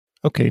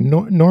Okay,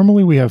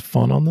 normally we have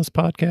fun on this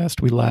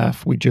podcast. We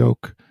laugh, we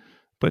joke,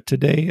 but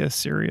today a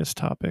serious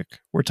topic.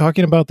 We're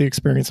talking about the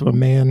experience of a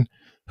man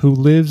who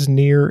lives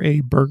near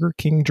a Burger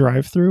King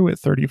drive-thru at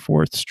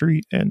 34th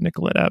Street and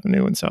Nicollet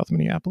Avenue in South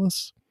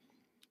Minneapolis.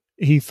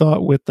 He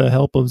thought with the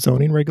help of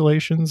zoning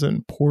regulations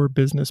and poor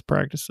business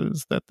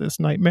practices that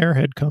this nightmare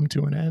had come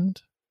to an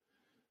end,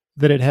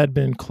 that it had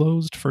been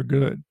closed for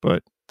good,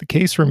 but the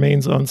case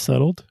remains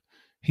unsettled.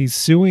 He's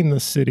suing the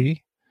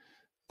city.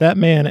 That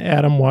man,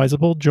 Adam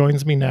Weisable,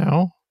 joins me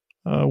now.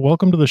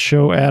 Welcome to the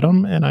show,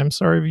 Adam, and I'm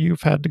sorry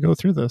you've had to go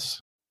through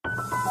this. We're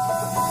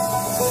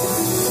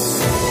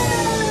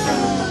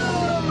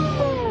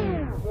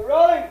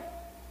rolling.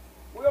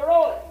 We're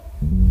rolling.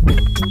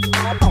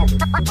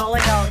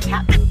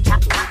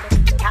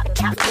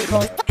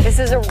 This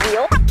is a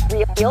real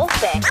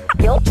thing.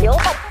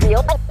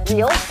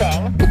 Real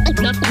thing.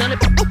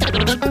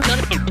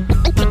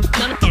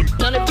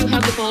 None of you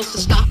have the balls to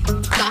stop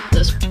this. Stop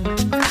this.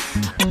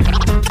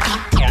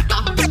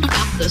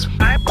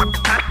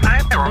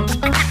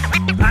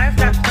 I've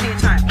got plenty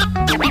of time.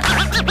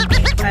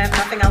 I have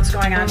nothing else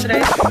going on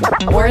today.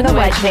 We're in the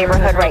Wedge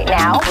neighborhood right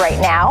now.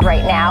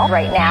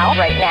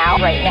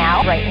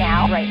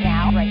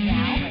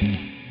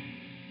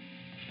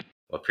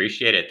 Well,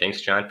 appreciate it.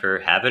 Thanks, John, for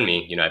having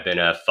me. I've been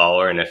a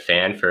follower and a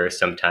fan for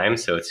some time,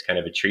 so it's kind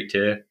of a treat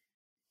to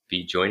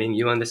be joining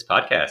you on this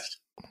podcast.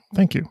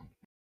 Thank you.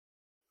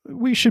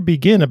 We should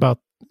begin about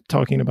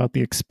talking about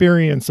the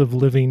experience of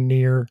living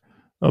near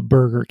a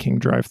Burger King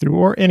drive-thru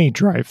or any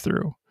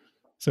drive-thru.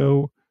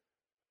 So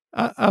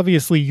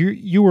obviously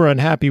you were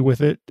unhappy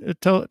with it.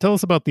 Tell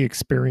us about the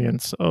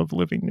experience of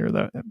living near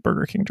that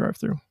Burger King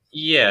drive-thru.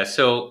 Yeah,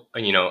 so,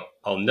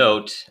 I'll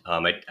note,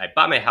 I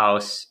bought my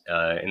house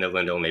in the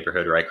Lindell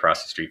neighborhood right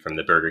across the street from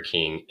the Burger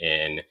King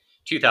in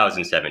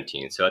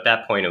 2017. So at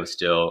that point, it was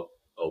still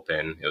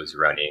open. It was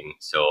running.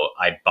 So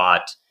I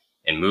bought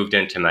and moved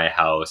into my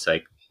house,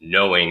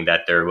 knowing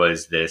that there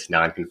was this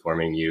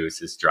non-conforming use,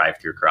 this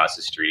drive-through across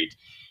the street.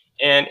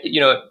 And,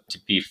 to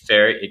be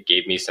fair, it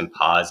gave me some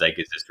pause. Is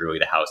this really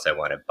the house I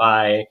want to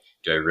buy?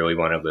 Do I really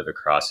want to live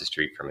across the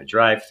street from a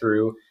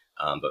drive-through?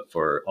 But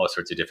for all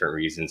sorts of different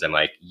reasons, I'm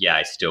like, yeah,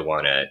 I still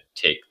want to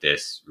take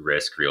this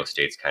risk. Real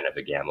estate's kind of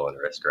a gamble and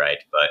risk, right?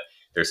 But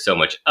there's so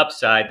much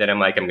upside that I'm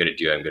like, I'm going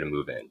to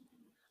move in.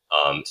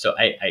 So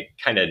I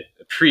kind of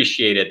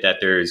appreciated that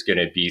there's going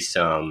to be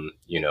some,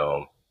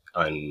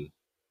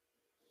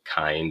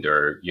 unkind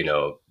or,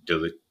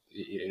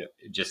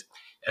 just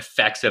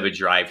effects of a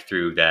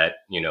drive-through that,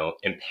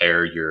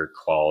 impair your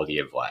quality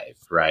of life,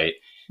 right?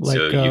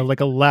 Like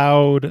a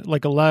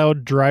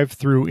loud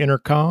drive-through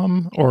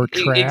intercom or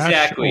trash.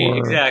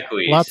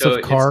 Exactly. Lots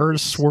of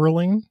cars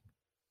swirling.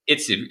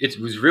 It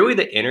was really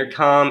the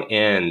intercom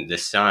and the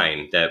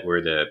sign that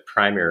were the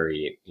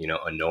primary,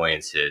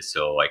 annoyances.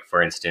 So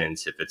for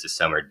instance, if it's a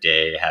summer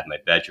day, I have my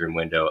bedroom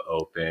window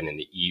open in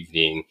the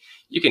evening,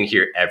 you can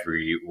hear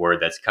every word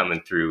that's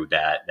coming through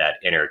that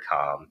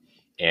intercom.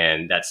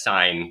 And that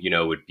sign,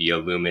 would be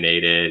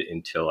illuminated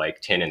until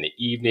 10 in the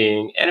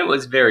evening. And it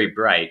was very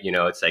bright,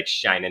 it's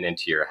shining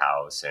into your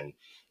house. And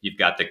you've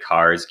got the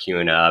cars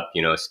queuing up,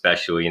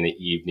 especially in the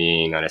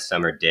evening on a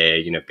summer day,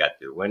 you've got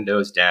the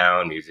windows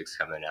down, music's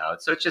coming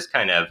out. So it's just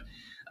kind of,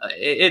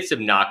 it's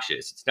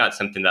obnoxious. It's not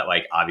something that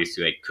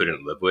obviously I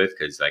couldn't live with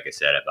because like I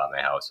said, I bought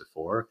my house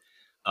before.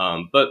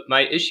 But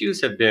my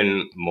issues have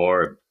been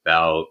more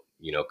about,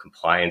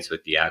 compliance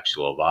with the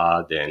actual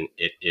law than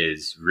it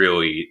is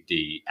really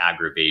the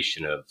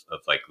aggravation of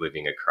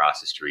living across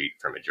the street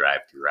from a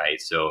drive-through,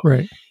 right? So,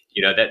 right.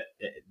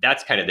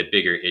 That's kind of the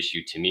bigger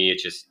issue to me.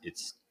 It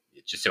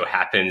just so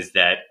happens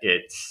that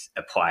it's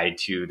applied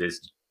to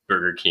this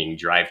Burger King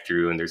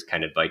drive-through, and there's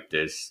kind of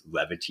this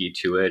levity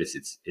to it.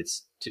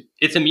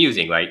 It's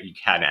amusing, right? You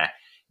kind of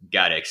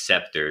got to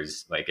accept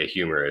there's a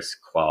humorous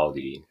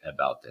quality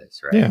about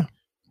this, right? Yeah.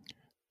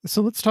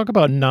 So let's talk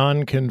about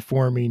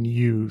non-conforming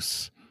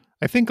use.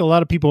 I think a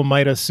lot of people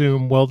might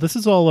assume, well, this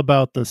is all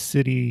about the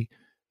city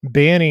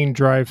banning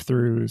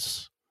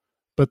drive-thrus,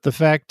 but the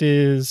fact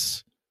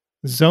is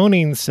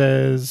zoning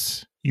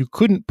says you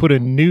couldn't put a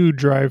new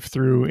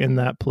drive-thru in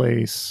that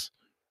place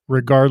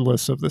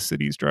regardless of the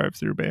city's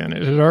drive-thru ban.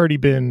 It was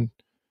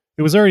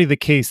already the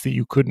case that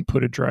you couldn't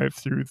put a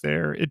drive-thru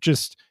there. It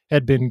just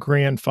had been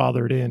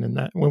grandfathered in, and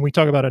that when we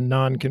talk about a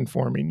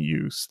non-conforming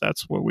use,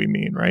 that's what we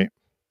mean, right?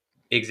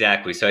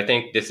 Exactly. So I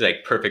think this is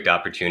perfect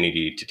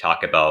opportunity to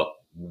talk about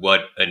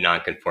what a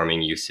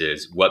non-conforming use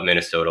is, what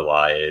Minnesota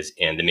law is,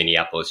 and the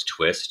Minneapolis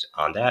twist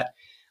on that.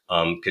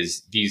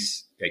 Because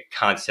these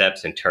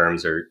concepts and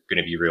terms are going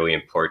to be really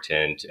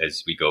important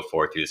as we go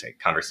forward through this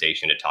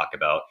conversation to talk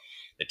about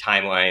the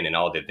timeline and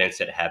all the events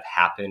that have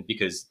happened,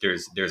 because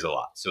there's a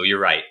lot. So you're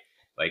right.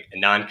 A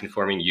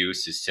non-conforming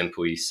use is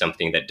simply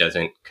something that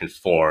doesn't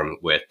conform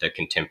with the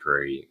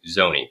contemporary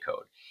zoning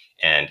code.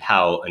 And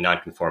how a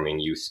non-conforming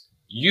use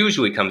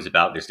usually comes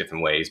about, there's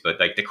different ways, but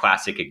the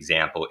classic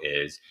example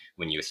is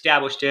when you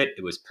established it,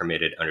 it was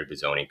permitted under the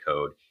zoning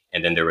code.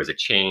 And then there was a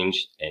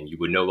change and you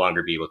would no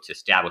longer be able to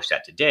establish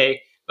that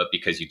today, but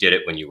because you did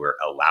it when you were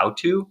allowed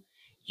to,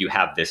 you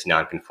have this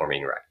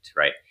non-conforming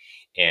right?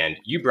 And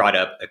you brought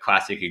up a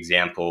classic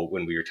example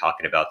when we were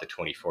talking about the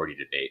 2040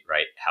 debate,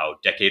 right? How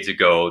decades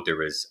ago there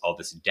was all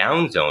this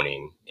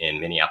downzoning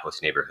in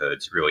Minneapolis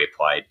neighborhoods really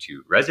applied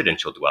to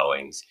residential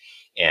dwellings.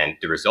 And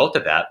the result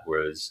of that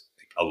was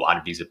a lot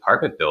of these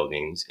apartment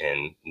buildings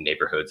in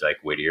neighborhoods like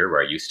Whittier,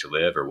 where I used to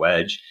live, or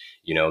Wedge,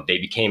 they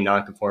became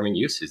non-conforming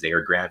uses. They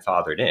were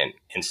grandfathered in.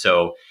 And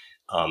so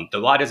the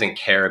law doesn't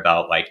care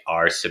about like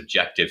our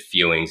subjective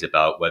feelings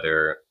about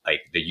whether like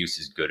the use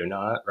is good or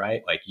not,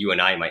 right? Like you and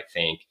I might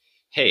think,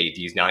 hey,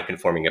 these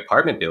non-conforming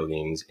apartment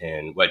buildings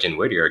in Wedge and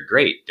Whittier are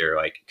great. They're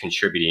like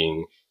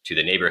contributing to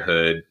the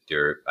neighborhood.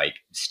 They're like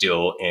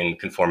still in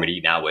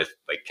conformity now with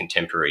like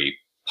contemporary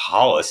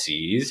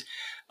policies.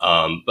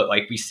 But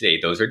like we say,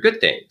 those are good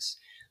things.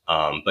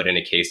 But in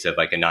a case of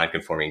like a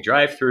non-conforming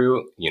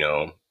drive-through,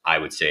 I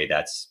would say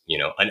that's,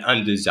 an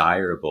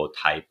undesirable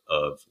type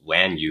of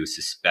land use,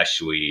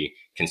 especially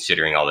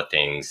considering all the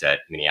things that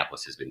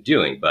Minneapolis has been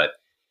doing. But,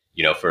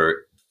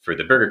 for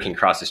the Burger King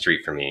across the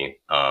street for me,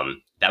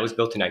 that was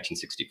built in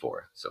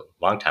 1964, so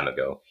a long time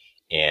ago.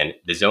 And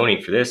the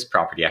zoning for this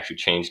property actually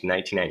changed in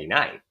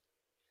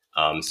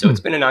 1999. So it's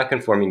been a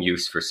non-conforming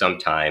use for some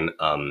time.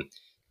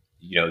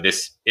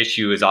 This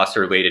issue is also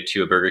related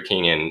to a Burger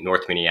King in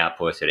North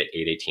Minneapolis at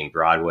 818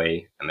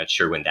 Broadway. I'm not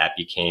sure when that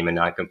became a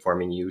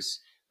non-conforming use,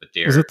 but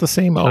they're Is it the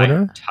same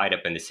owner? Tied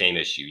up in the same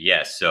issue.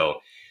 Yes. So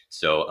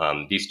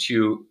these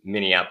two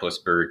Minneapolis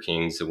Burger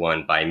Kings, the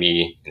one by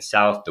me in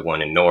South, the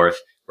one in North,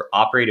 were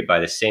operated by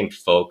the same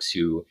folks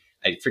who,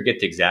 I forget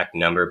the exact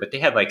number, but they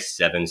had like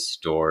 7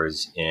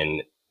 stores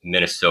in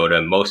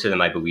Minnesota. Most of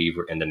them, I believe,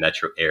 were in the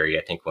metro area.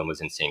 I think one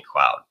was in St.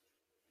 Cloud.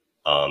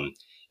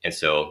 And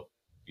so,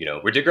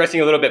 we're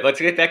digressing a little bit. Let's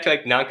get back to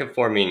like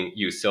non-conforming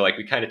use. So like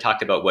we kind of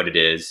talked about what it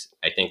is.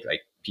 I think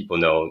like people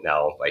know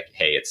now, like,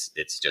 hey,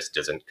 it's just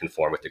doesn't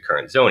conform with the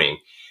current zoning.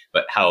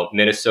 But how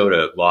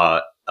Minnesota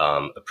law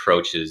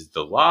approaches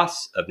the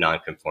loss of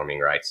non-conforming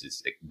rights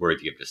is like,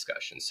 worthy of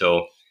discussion.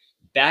 So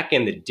back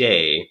in the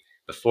day,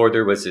 before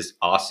there was this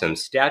awesome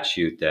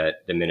statute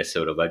that the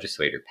Minnesota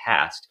legislature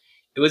passed,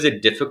 it was a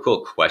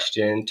difficult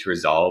question to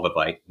resolve of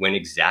like, when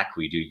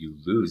exactly do you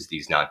lose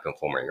these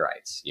non-conforming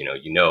rights?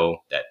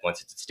 That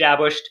once it's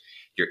established,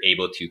 you're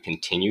able to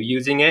continue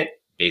using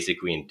it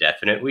basically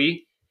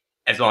indefinitely,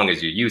 as long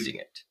as you're using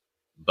it.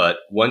 But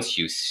once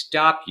you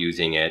stop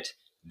using it,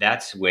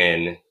 that's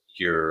when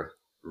your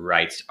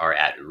rights are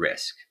at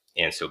risk.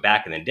 And so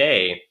back in the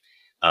day,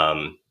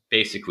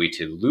 basically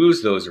to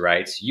lose those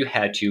rights, you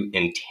had to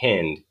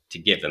intend to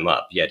give them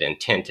up. You had to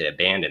intend to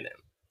abandon them.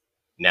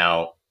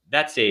 Now,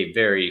 that's a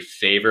very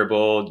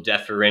favorable,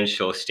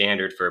 deferential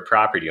standard for a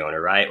property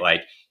owner, right?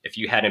 Like if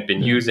you hadn't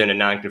been using a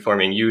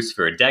non-conforming use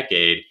for a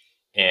decade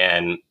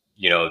and,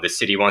 the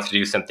city wants to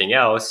do something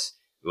else,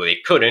 well, they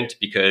couldn't,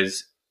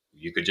 because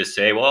you could just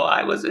say, well,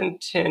 I was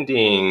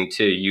intending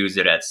to use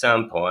it at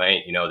some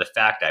point. The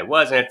fact I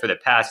wasn't for the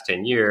past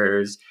 10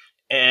 years,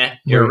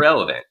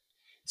 irrelevant.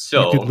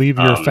 So you could leave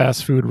your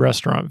fast food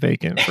restaurant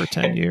vacant for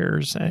 10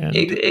 years and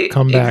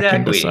come back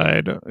and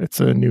decide it's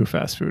a new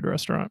fast food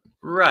restaurant.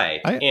 Right.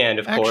 And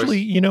of course,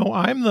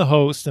 I'm the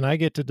host and I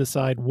get to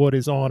decide what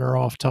is on or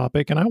off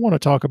topic. And I want to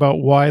talk about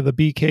why the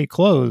BK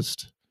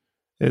closed.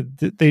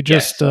 They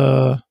just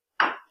went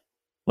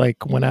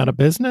out of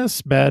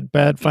business, bad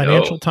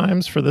financial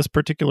times for this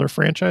particular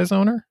franchise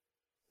owner.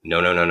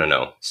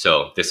 No.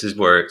 So this is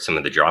where some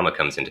of the drama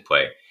comes into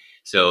play.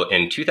 So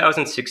in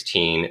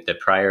 2016, the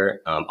prior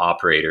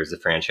operators, the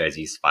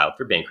franchisees, filed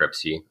for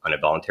bankruptcy on a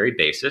voluntary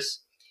basis.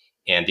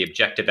 And the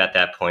objective at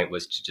that point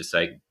was to just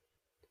like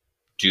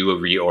do a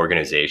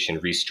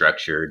reorganization,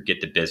 restructure, get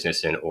the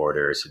business in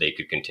order so they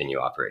could continue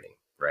operating,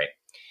 right?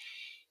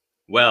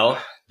 Well,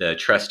 the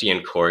trustee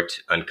in court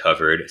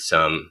uncovered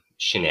some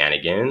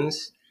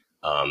shenanigans,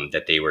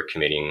 that they were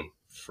committing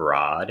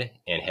fraud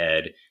and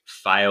had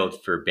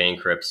filed for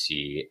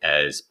bankruptcy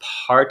as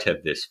part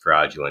of this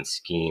fraudulent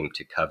scheme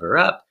to cover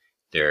up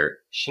their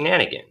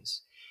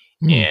shenanigans.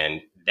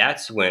 And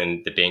that's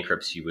when the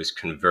bankruptcy was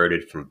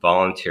converted from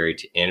voluntary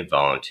to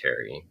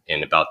involuntary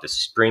in about the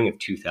spring of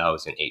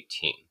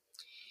 2018.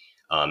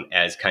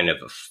 As kind of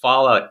a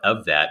fallout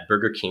of that,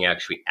 Burger King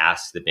actually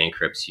asked the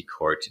bankruptcy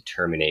court to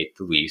terminate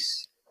the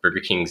lease.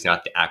 Burger King's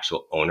not the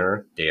actual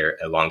owner. They're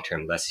a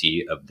long-term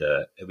lessee of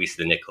at least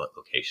the Nicollet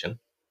location.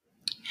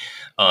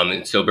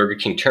 So Burger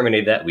King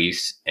terminated that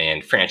lease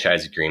and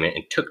franchise agreement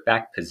and took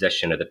back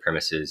possession of the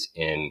premises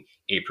in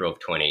April of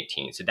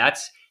 2018. So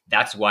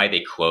that's why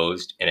they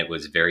closed, and it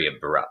was very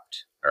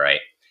abrupt. All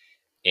right.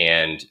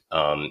 And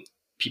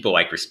people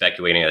were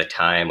speculating at the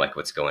time, like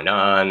what's going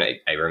on.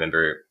 I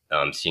remember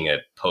seeing a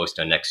post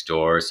on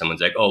Nextdoor.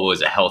 Someone's like, oh, it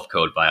was a health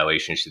code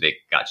violation. So they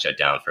got shut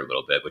down for a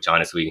little bit, which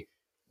honestly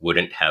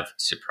wouldn't have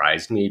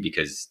surprised me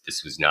because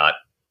this was not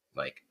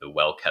like the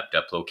well kept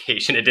up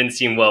location. It didn't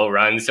seem well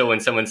run. So when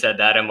someone said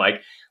that, I'm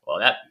like, well,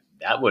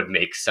 that would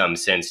make some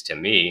sense to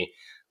me.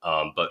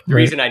 But the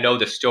reason I know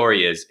the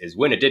story is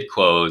when it did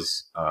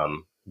close,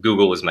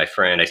 Google was my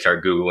friend. I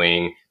started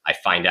Googling. I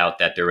find out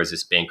that there was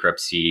this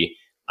bankruptcy.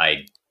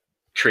 I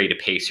create a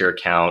Pacer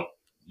account.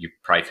 You're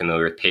probably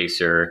familiar with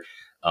Pacer.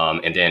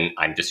 And then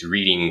I'm just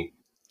reading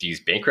these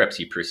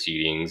bankruptcy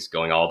proceedings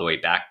going all the way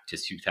back to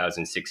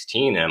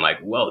 2016. And I'm like,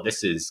 whoa,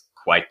 this is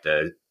quite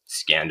the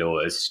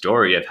scandalous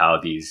story of how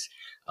these,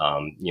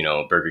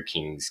 Burger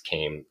Kings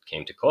came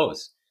to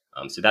close.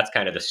 So that's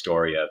kind of the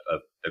story of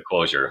the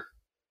closure.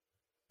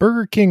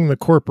 Burger King, the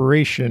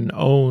corporation,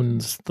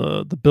 owns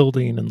the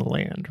building and the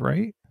land,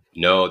 right?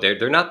 No,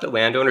 they're not the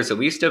landowners, at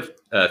least of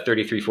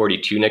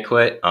 3342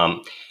 Nicollet.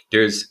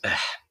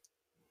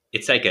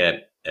 It's like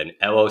an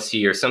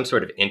LLC or some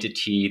sort of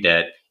entity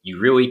that you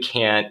really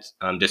can't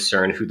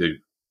discern who the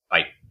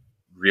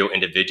real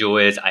individual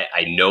is.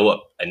 I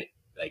know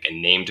a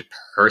named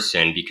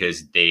person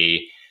because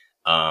they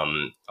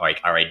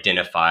are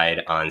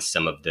identified on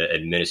some of the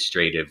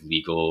administrative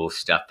legal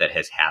stuff that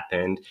has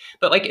happened.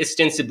 But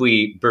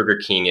ostensibly, Burger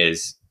King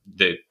is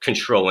the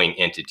controlling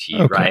entity,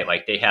 okay, right?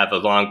 Like they have a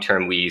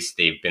long-term lease.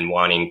 They've been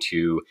wanting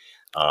to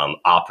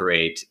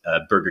operate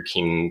a Burger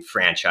King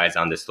franchise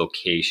on this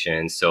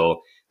location.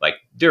 So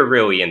they're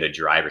really in the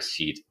driver's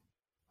seat.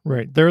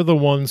 Right. They're the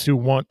ones who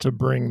want to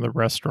bring the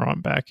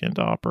restaurant back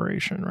into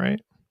operation, right?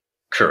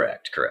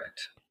 Correct.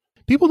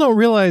 People don't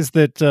realize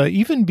that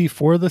even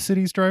before the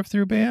city's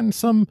drive-through ban,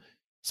 some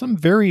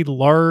very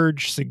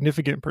large,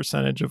 significant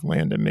percentage of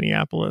land in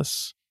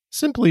Minneapolis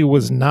simply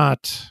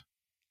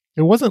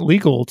it wasn't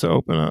legal to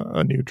open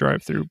a new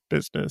drive-through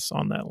business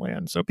on that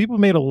land. So people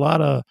made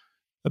a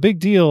big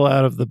deal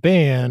out of the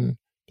ban.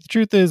 The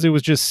truth is, it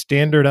was just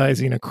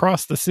standardizing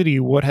across the city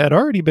what had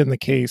already been the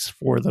case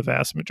for the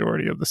vast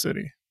majority of the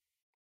city.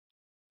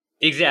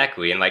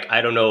 Exactly. And I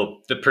don't know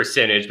the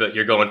percentage, but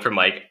you're going from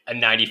a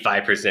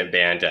 95%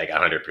 ban to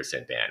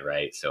 100% ban,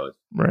 right? So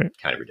it's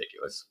kind of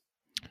ridiculous.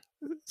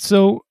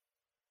 So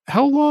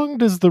how long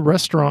does the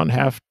restaurant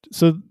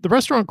so the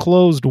restaurant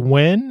closed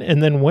when,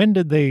 and then when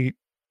did they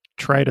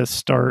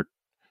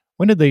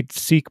when did they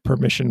seek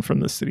permission from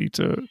the city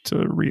to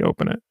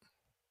reopen it?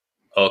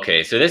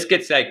 Okay, so this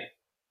gets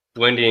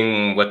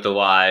blending what the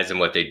law is and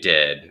what they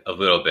did a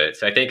little bit.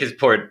 So I think it's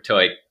important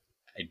to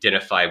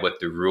identify what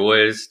the rule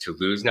is to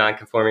lose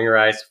non-conforming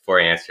rights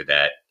before I answer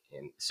that.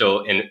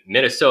 So in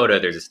Minnesota,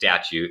 there's a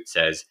statute that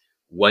says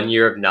 1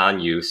 year of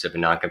non-use of a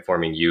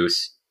non-conforming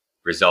use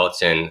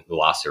results in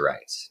loss of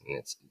rights. And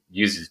it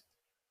uses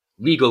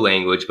legal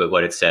language, but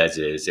what it says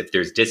is if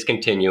there's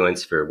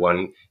discontinuance for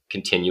 1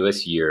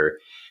 continuous year,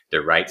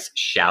 the rights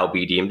shall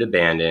be deemed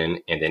abandoned,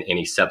 and then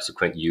any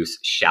subsequent use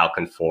shall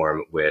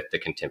conform with the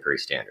contemporary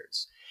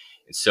standards.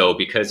 And so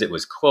because it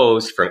was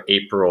closed from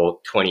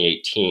April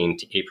 2018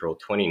 to April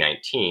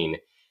 2019,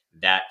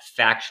 that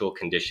factual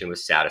condition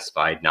was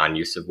satisfied,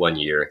 non-use of 1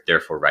 year,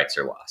 therefore rights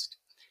are lost.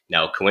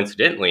 Now,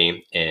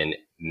 coincidentally, in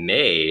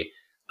May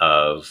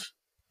of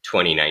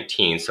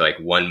 2019, so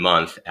 1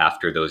 month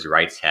after those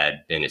rights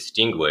had been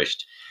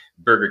extinguished,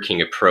 Burger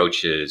King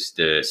approaches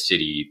the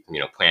city,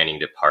 planning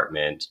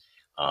department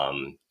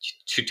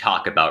to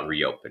talk about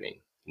reopening.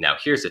 Now,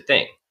 here's the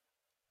thing.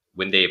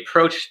 When they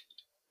approached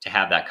to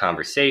have that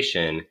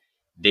conversation,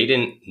 they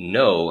didn't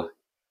know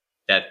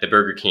that the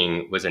Burger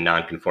King was a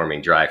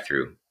non-conforming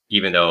drive-through,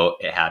 even though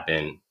it had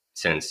been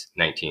since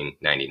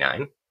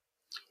 1999.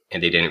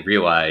 And they didn't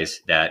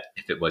realize that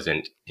if it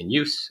wasn't in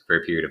use for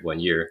a period of 1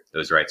 year,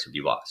 those rights would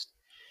be lost.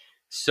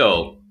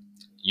 So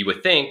you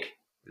would think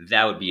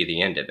that would be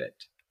the end of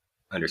it.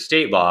 Under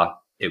state law,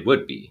 it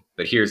would be.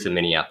 But here's the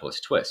Minneapolis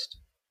twist.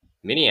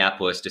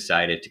 Minneapolis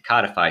decided to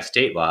codify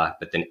state law,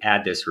 but then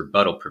add this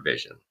rebuttal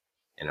provision.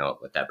 And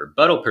what that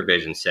rebuttal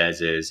provision says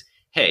is,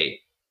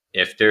 hey,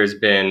 if there's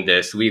been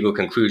this legal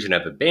conclusion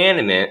of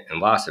abandonment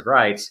and loss of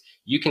rights,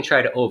 you can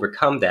try to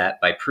overcome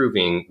that by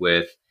proving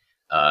with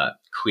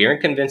clear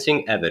and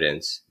convincing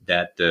evidence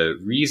that the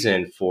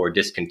reason for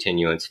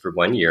discontinuance for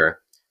 1 year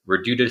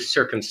were due to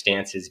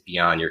circumstances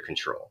beyond your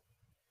control.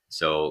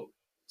 So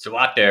it's a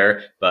lot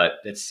there, but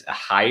it's a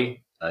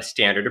high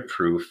standard of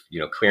proof.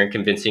 Clear and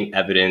convincing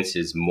evidence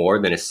is more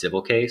than a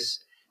civil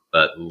case,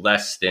 but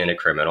less than a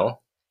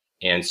criminal.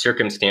 And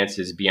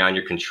circumstances beyond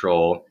your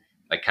control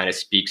kind of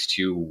speaks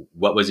to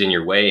what was in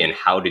your way and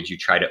how did you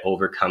try to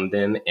overcome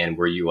them, and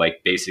were you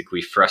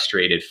basically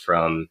frustrated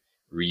from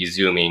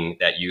resuming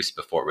that use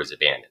before it was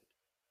abandoned.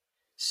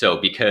 So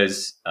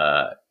because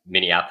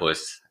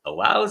Minneapolis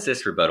allows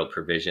this rebuttal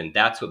provision,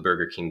 that's what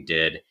Burger King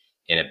did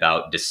in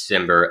about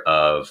December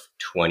of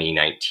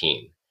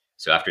 2019.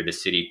 So after the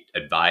city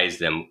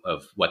advised them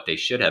of what they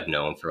should have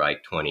known for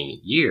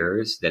 20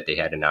 years, that they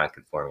had a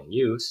non-conforming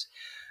use,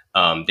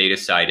 they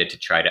decided to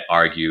try to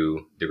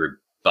argue the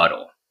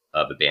rebuttal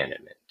of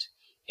abandonment.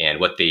 And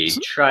what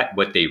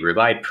they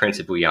relied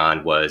principally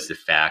on was the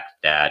fact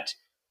that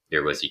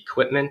there was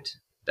equipment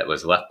that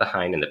was left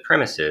behind in the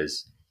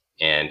premises,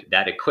 and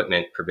that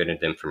equipment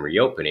prevented them from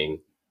reopening,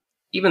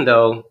 even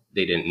though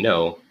they didn't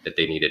know that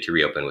they needed to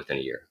reopen within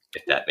a year.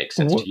 If that makes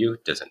sense to you,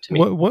 it doesn't to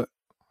me.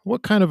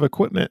 What kind of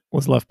equipment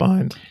was left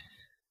behind?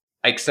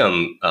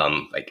 Some,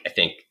 I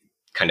think,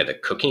 kind of the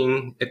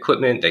cooking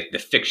equipment, the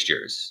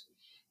fixtures,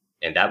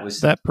 and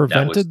that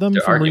prevented them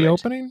from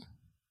reopening.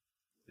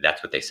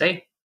 That's what they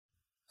say.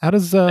 How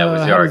does That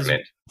was the how does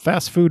argument.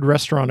 fast food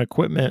restaurant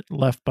equipment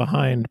left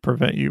behind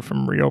prevent you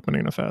from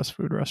reopening a fast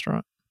food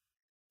restaurant?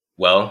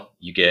 Well,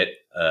 you get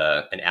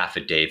an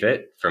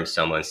affidavit from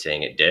someone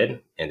saying it did,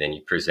 and then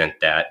you present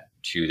that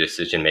to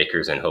decision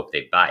makers and hope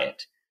they buy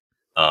it.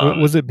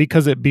 Was it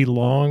because it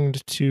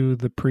belonged to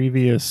the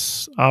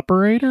previous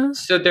operator?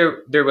 So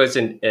there was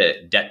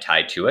a debt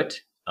tied to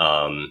it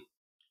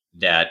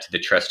that the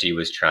trustee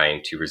was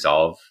trying to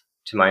resolve,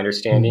 to my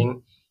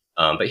understanding.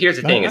 But here's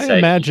the thing: I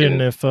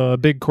imagine if a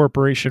big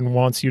corporation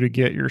wants you to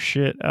get your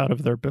shit out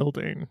of their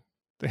building,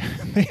 they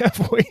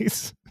have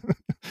ways.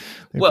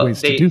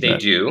 They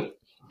do.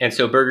 And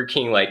so Burger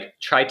King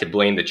tried to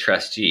blame the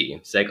trustee.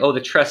 It's like, oh, the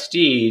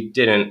trustee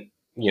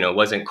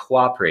wasn't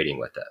cooperating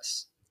with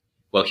us.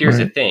 Well, here's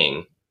the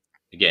thing.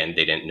 Again,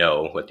 they didn't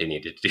know what they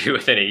needed to do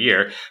within a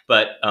year,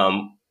 but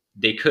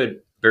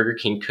Burger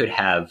King could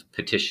have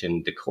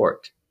petitioned the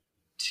court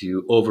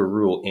to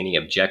overrule any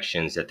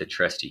objections that the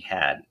trustee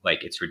had.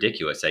 It's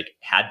ridiculous.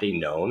 Had they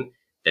known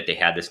that they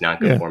had this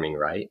non-conforming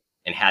right,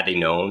 and had they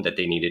known that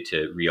they needed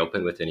to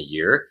reopen within a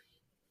year,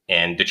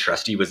 and the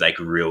trustee was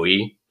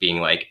really being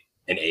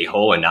an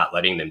a-hole and not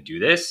letting them do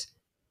this,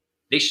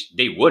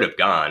 they would have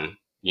gone,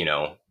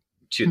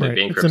 to the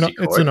bankruptcy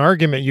court. It's an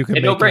argument you can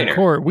make in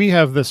court. We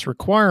have this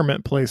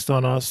requirement placed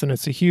on us, and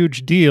it's a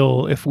huge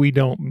deal if we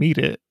don't meet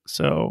it.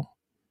 So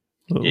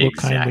look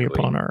kindly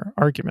upon our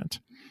argument.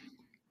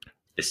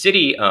 The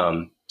city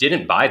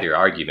didn't buy their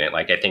argument.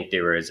 I think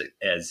they were as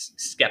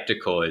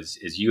skeptical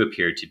as you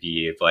appeared to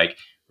be of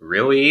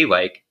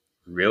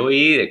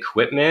really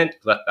equipment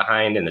left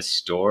behind in the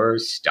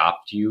stores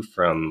stopped you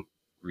from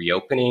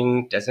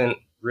reopening. Doesn't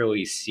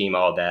really seem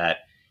all that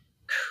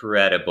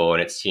credible,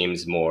 and it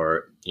seems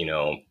more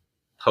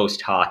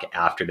post hoc,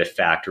 after the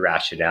fact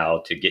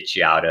rationale to get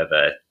you out of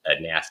a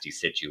nasty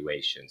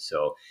situation.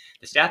 So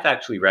the staff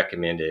actually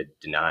recommended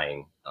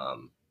denying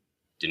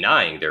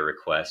their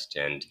request,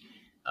 and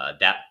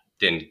that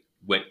then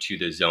went to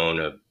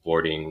the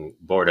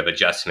board of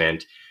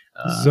adjustment.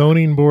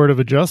 Zoning Board of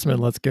Adjustment.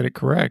 Let's get it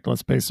correct.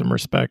 Let's pay some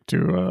respect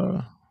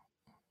to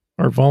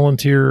our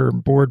volunteer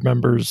board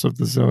members of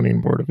the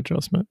Zoning Board of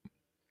Adjustment,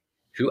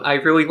 who I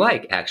really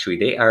like. Actually,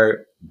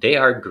 they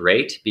are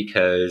great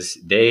because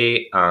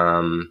they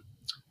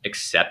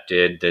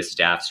accepted the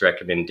staff's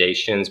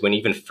recommendations. Went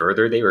even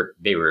further. They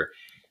were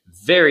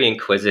very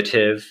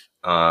inquisitive.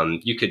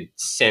 You could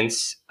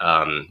sense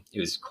it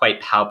was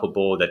quite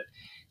palpable that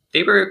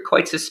they were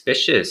quite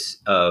suspicious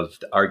of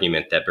the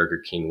argument that Burger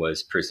King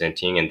was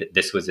presenting, and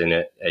this was in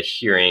a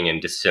hearing in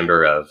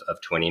December of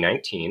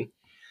 2019.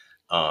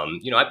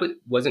 I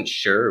wasn't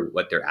sure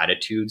what their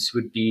attitudes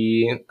would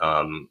be.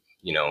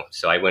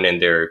 So I went in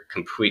there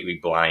completely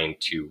blind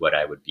to what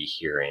I would be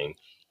hearing.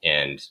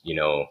 And,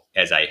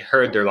 as I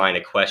heard their line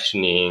of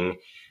questioning,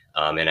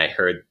 and I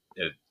heard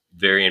a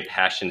very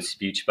impassioned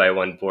speech by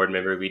one board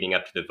member leading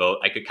up to the vote,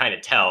 I could kind of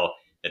tell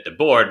that the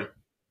board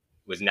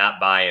was not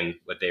buying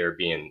what they were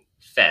being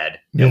fed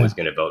and was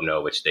going to vote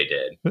no, which they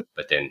did.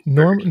 But then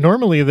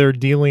normally they're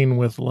dealing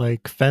with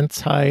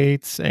fence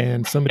heights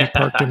and somebody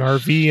parked an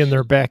RV in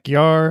their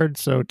backyard.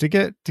 So to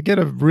get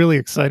a really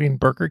exciting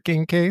Burger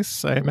King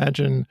case, I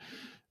imagine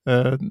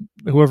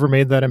whoever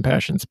made that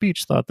impassioned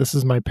speech thought this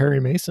is my Perry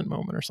Mason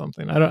moment or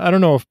something. I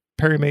don't know if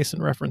Perry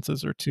Mason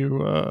references are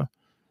too. Am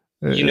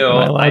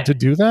I allowed to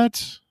do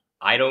that?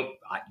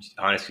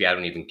 Honestly, I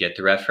don't even get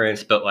the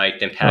reference, but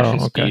the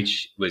impassioned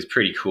speech was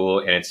pretty cool.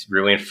 And it's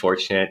really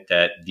unfortunate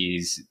that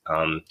these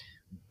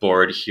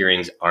board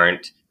hearings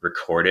aren't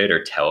recorded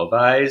or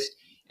televised.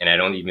 And I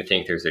don't even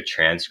think there's a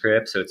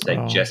transcript. So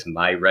it's just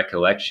my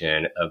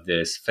recollection of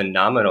this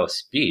phenomenal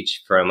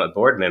speech from a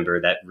board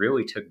member that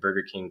really took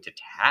Burger King to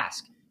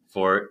task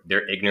for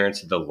their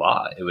ignorance of the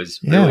law. It was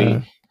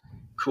really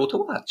cool to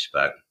watch,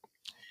 but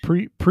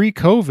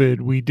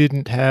Pre-COVID, we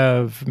didn't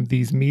have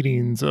these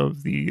meetings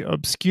of the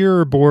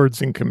obscure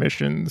boards and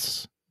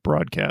commissions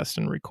broadcast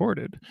and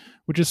recorded,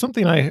 which is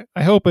something I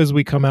hope as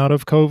we come out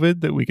of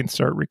COVID that we can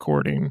start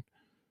recording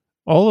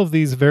all of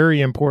these very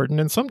important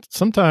and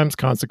sometimes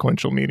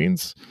consequential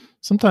meetings.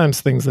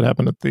 Sometimes things that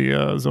happen at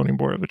the Zoning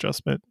Board of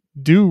Adjustment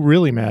do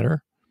really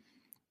matter.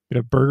 You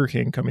have Burger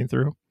King coming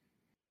through.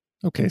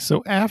 Okay,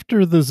 so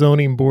after the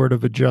Zoning Board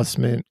of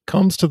Adjustment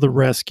comes to the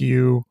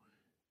rescue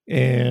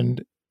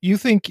and you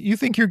think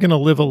you're going to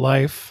live a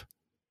life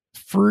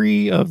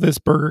free of this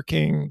Burger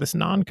King, this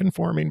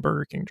non-conforming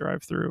Burger King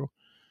drive-through,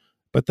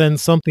 but then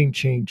something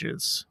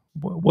changes.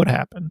 What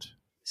happened?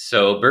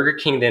 So Burger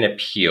King then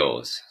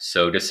appeals.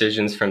 So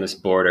decisions from this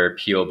board are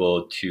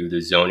appealable to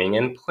the Zoning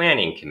and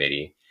Planning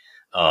Committee.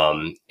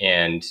 And,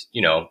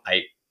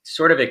 I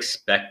sort of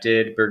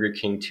expected Burger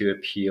King to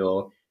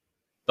appeal,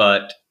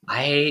 but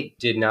I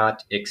did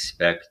not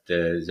expect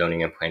the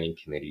Zoning and Planning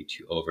Committee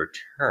to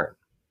overturn.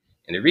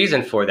 And the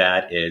reason for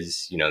that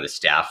is, the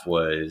staff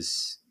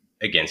was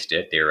against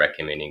it. They were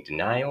recommending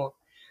denial.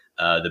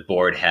 The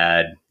board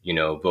had,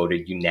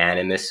 voted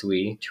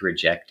unanimously to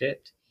reject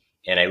it.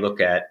 And I look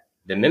at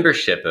the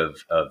membership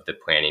of the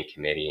planning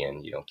committee,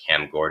 and,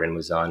 Cam Gordon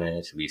was on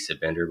it, Lisa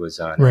Bender was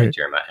on it,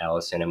 Jeremiah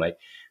Allison. I'm like,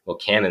 well,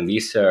 Cam and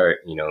Lisa are,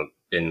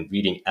 been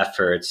leading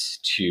efforts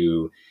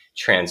to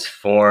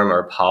transform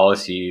our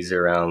policies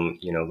around,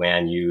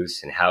 land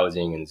use and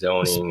housing and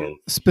zoning and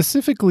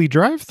specifically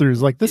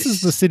drive-throughs. Like this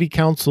is the city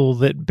council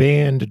that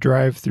banned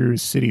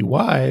drive-throughs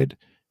citywide.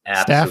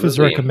 Staff is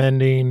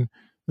recommending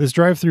this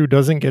drive-through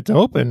doesn't get to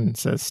open,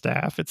 says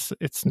staff.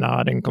 It's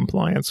not in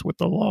compliance with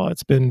the law.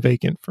 It's been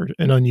vacant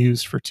and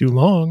unused for too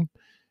long.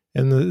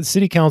 And the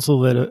city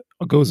council that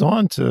goes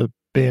on to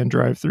ban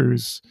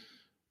drive-throughs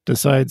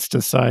decides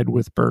to side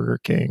with Burger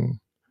King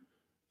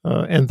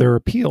and their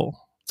appeal.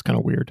 It's kind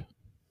of weird.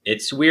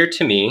 It's weird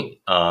to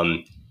me.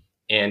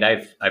 And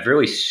I've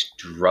really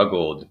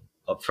struggled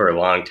for a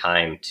long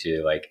time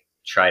to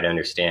try to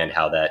understand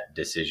how that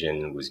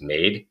decision was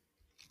made.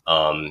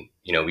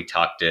 We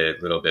talked a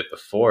little bit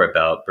before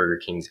about Burger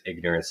King's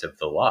ignorance of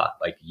the law.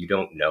 Like, you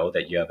don't know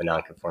that you have a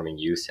non-conforming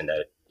use and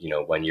that,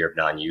 1 year of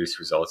non-use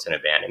results in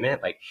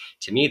abandonment. Like,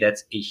 to me,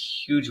 that's a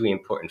hugely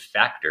important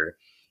factor.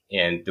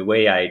 And the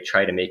way I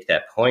try to make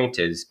that point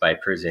is by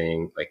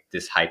presenting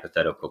this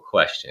hypothetical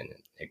question.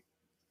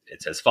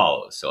 It's as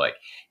follows. So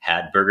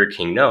had Burger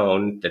King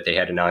known that they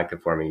had a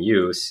non-conforming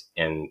use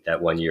and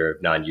that 1 year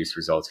of non-use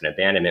results in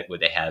abandonment,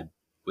 would they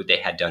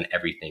have done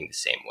everything the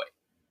same way?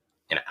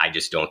 And I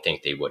just don't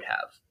think they would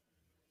have.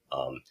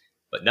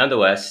 But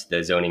nonetheless,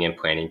 the Zoning and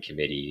Planning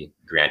Committee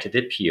granted the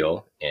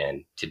appeal.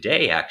 And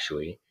today,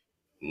 actually,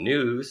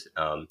 news,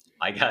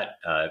 I got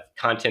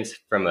contents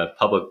from a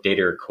public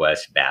data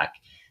request back.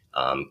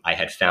 I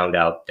had found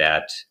out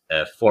that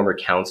a former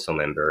council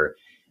member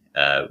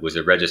was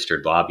a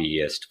registered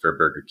lobbyist for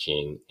Burger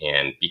King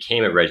and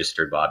became a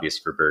registered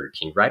lobbyist for Burger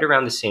King right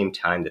around the same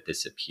time that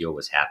this appeal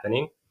was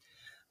happening.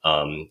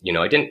 I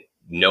didn't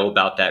know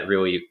about that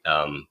really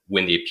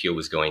when the appeal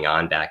was going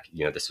on back.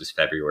 This was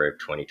February of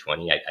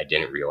 2020. I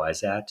didn't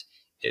realize that.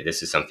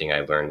 This is something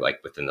I learned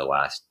within the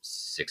last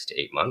 6 to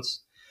 8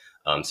 months.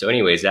 So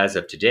anyways, as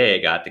of today, I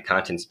got the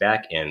contents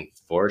back, and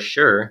for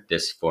sure,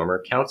 this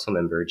former council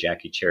member,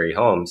 Jackie Cherry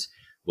Holmes,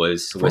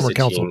 was soliciting...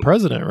 Former council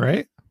president,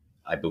 right?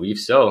 I believe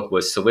so,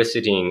 was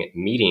soliciting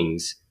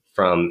meetings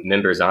from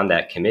members on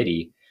that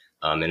committee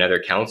and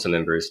other council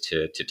members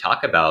to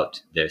talk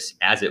about this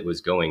as it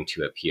was going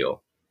to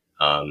appeal.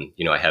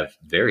 I have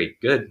very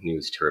good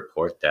news to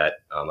report that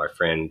our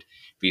friend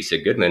Lisa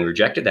Goodman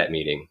rejected that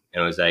meeting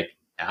and was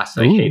asked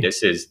hey,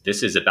 this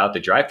is about the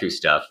drive-through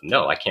stuff.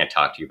 No, I can't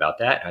talk to you about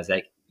that. And I was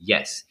like,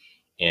 yes.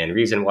 And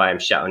reason why I'm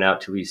shouting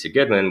out to Lisa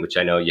Goodman, which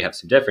I know you have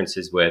some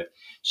differences with,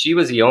 she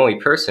was the only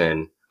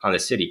person on the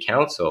city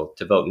council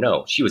to vote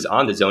no. She was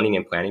on the Zoning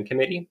and Planning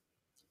Committee,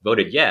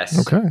 voted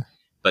yes. Okay.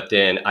 But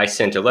then I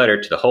sent a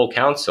letter to the whole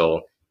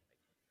council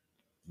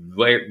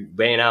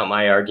laying out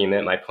my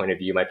argument, my point of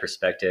view, my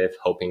perspective,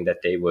 hoping that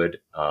they would,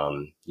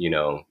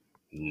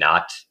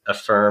 not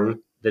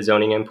affirm the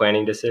zoning and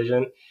planning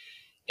decision.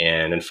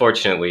 And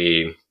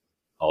unfortunately,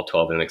 all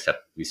 12 of them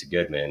except Lisa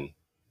Goodman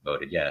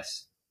voted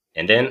yes.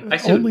 And then I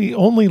sued.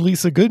 Only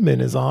Lisa Goodman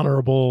is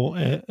honorable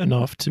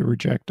enough to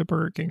reject a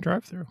Burger King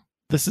drive-thru.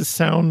 This is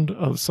sound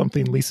of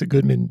something Lisa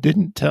Goodman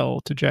didn't tell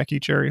to Jackie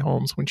Cherry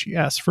Holmes when she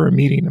asked for a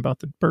meeting about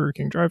the Burger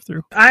King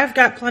drive-thru. I've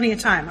got plenty of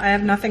time. I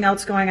have nothing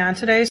else going on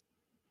today.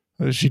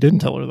 She didn't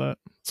tell her that.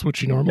 That's what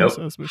she normally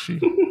says, but she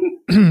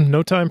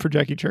no time for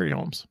Jackie Cherry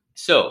Holmes.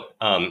 So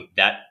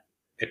that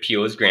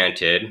appeal is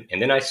granted,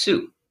 and then I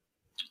sued.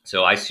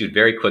 So I sued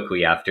very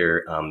quickly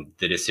after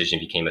the decision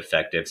became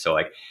effective. So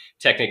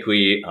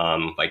technically,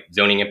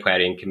 Zoning and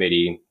Planning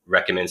Committee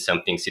recommends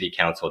something, City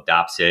Council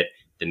adopts it.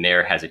 The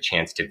mayor has a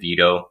chance to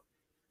veto.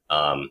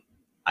 I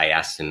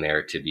asked the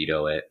mayor to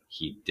veto it.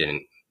 He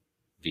didn't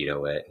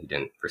veto it. He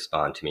didn't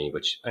respond to me,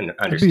 which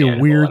understandable. It'd be a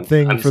weird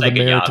thing for the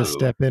mayor to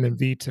step in and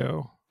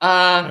veto.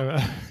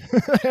 I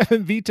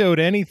haven't vetoed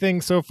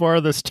anything so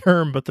far this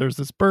term, but there's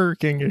this Burger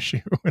King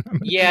issue.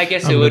 Yeah, I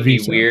guess it would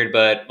be weird,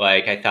 but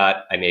I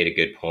thought I made a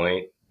good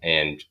point,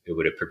 and it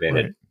would have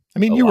prevented. Right. I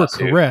mean, you were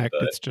correct.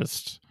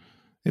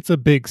 It's a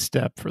big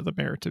step for the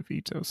mayor to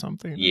veto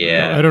something.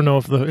 Yeah, I don't know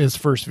if his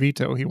first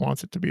veto he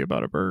wants it to be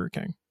about a Burger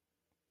King.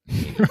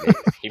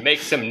 He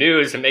makes some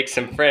news and makes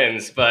some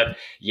friends, but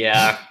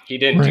yeah, he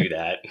didn't do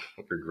that,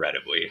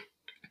 regrettably.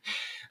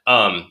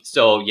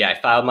 I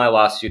filed my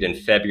lawsuit in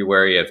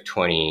February of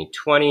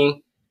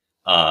 2020,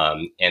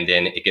 and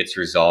then it gets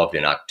resolved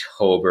in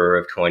October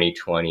of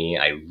 2020.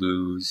 I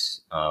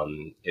lose.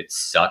 It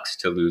sucks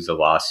to lose a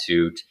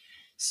lawsuit.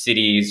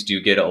 Cities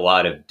do get a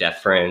lot of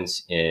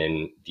deference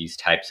in these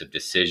types of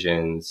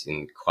decisions,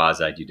 in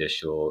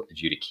quasi-judicial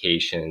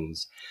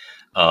adjudications.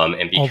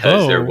 And because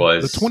although there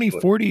was the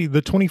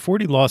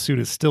 2040 lawsuit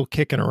is still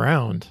kicking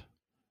around,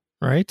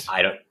 right?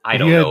 I don't if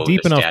know. You had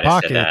deep the enough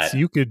pockets,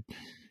 you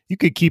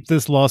could keep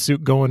this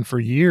lawsuit going for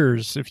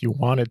years if you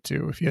wanted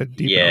to. If you had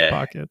deep enough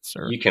pockets,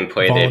 or you can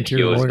play the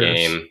appeals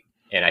game.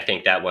 And I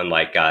think that one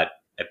got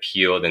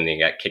appealed and then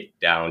got kicked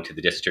down to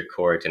the district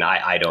court. And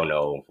I don't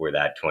know where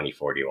that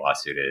 2040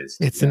 lawsuit is.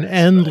 It's an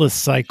endless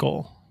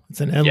cycle. It's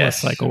an endless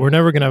Yes. cycle. We're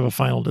never going to have a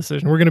final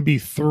decision. We're going to be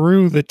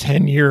through the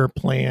 10-year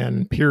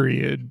plan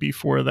period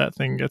before that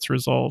thing gets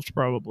resolved,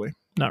 probably.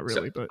 Not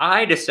really, but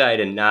I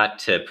decided not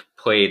to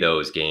play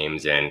those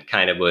games and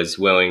kind of was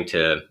willing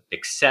to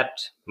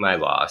accept my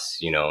loss.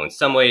 You know, in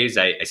some ways,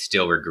 I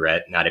still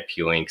regret not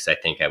appealing because I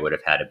think I would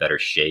have had a better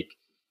shake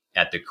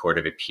at the Court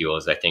of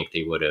Appeals. I think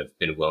they would have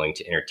been willing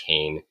to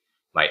entertain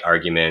my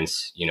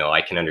arguments. You know,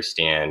 I can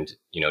understand,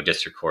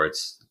 district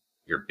courts,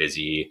 you're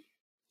busy.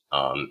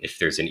 If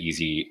there's an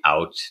easy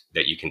out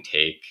that you can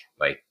take,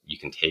 like you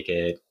can take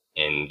it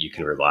and you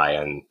can rely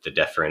on the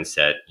deference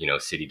that,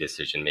 city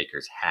decision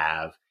makers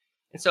have.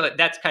 And so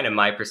that's kind of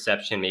my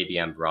perception. Maybe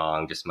I'm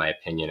wrong, just my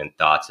opinion and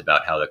thoughts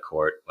about how the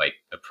court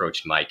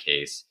approached my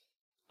case.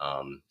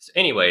 So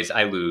anyways,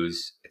 I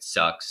lose. It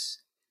sucks.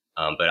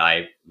 But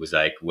I was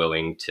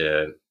willing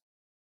to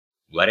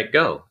let it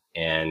go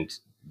and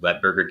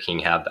let Burger King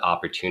have the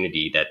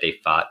opportunity that they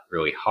fought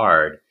really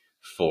hard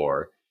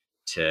for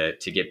to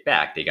get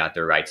back. They got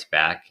their rights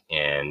back,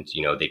 and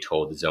they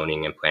told the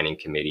zoning and planning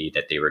committee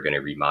that they were going to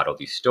remodel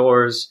these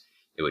stores.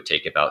 It would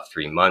take about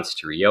 3 months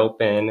to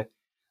reopen.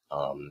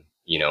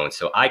 And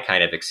so I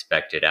kind of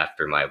expected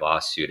after my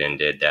lawsuit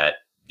ended that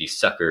these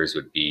suckers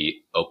would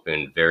be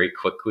opened very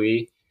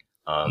quickly.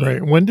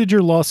 right. When did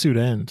your lawsuit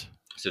end?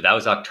 So that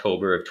was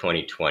October of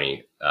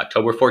 2020.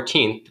 October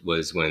 14th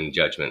was when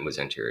judgment was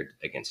entered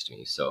against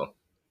me. So,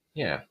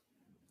 yeah.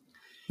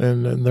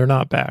 And then they're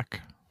not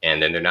back.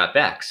 And then they're not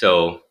back.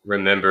 So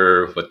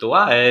remember what the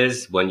law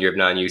is: 1 year of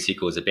non-use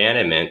equals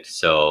abandonment.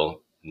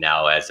 So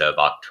now, as of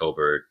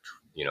October,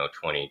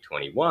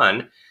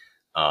 2021,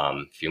 a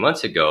few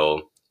months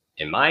ago,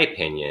 in my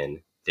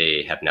opinion,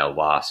 they have now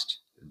lost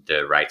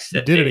the rights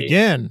that They did it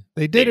again.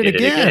 They did it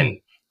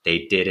again.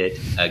 They did it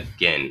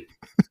again.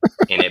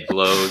 And it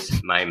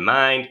blows my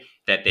mind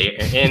that they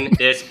are in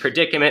this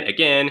predicament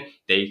again.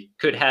 They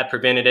could have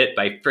prevented it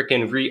by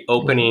freaking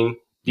reopening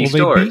these They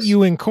stores. beat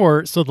you in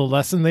court, so the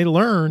lesson they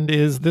learned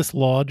is this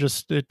law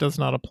it does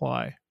not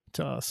apply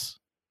to us.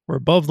 We're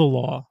above the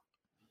law.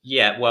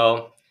 Yeah,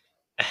 well,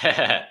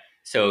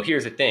 so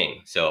here's the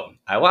thing. So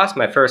I lost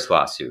my first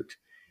lawsuit,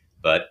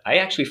 but I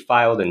actually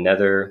filed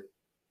another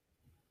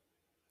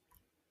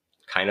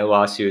kind of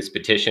lawsuit. It's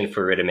petition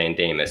for writ of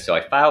mandamus. So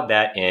I filed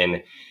that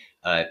in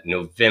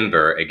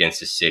November against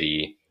the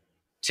city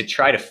to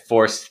try to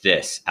force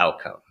this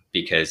outcome,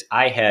 because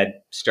I had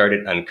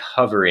started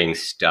uncovering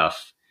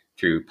stuff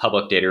through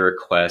public data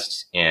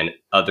requests and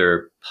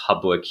other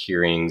public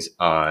hearings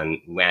on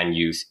land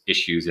use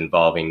issues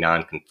involving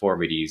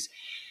nonconformities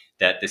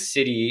that the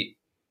city,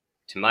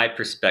 to my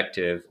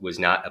perspective, was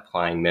not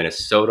applying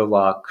Minnesota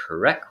law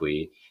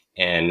correctly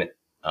and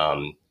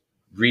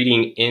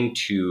reading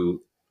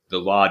into the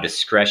law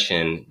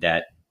discretion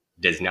that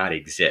does not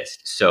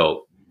exist.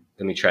 So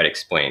let me try to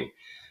explain.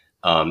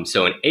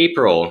 So in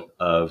April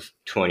of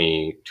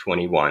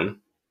 2021,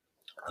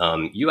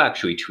 you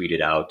actually tweeted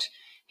out,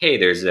 hey,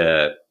 there's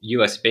a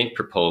U.S. Bank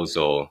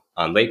proposal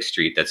on Lake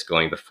Street that's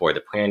going before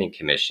the Planning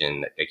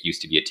Commission that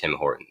used to be at Tim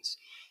Hortons.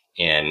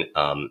 And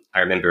I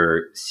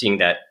remember seeing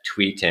that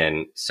tweet,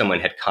 and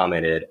someone had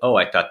commented, oh,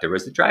 I thought there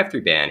was the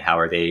drive-through ban. How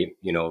are they,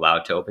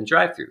 allowed to open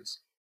drive-throughs?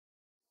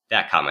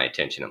 That caught my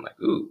attention. I'm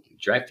like, ooh,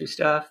 drive-through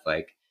stuff?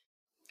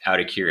 Out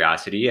of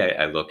curiosity,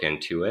 I look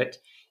into it.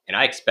 And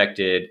I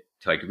expected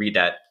to read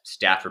that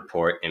staff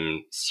report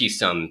and see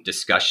some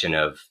discussion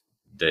of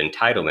the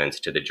entitlements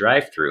to the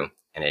drive-through,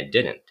 and it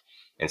didn't.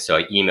 And so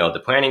I emailed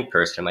the planning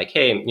person. I'm like,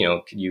 hey,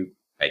 could you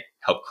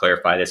help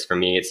clarify this for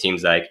me? It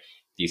seems like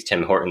these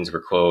Tim Hortons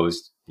were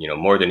closed,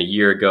 more than a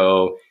year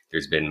ago.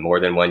 There's been more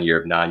than 1 year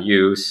of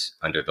non-use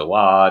under the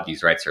law.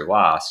 These rights are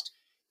lost.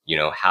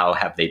 How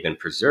have they been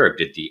preserved?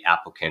 Did the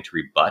applicant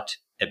rebut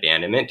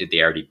abandonment? Did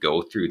they already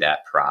go through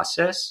that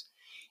process?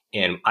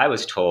 And I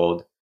was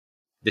told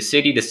the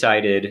city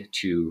decided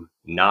to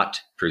not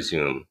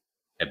presume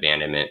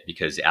abandonment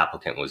because the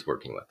applicant was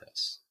working with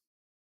us.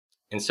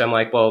 And so I'm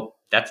like, well,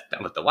 that's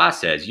not what the law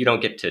says. You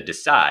don't get to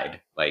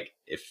decide.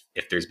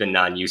 If there's been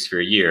non-use for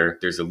a year,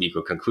 there's a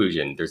legal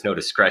conclusion. There's no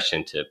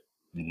discretion to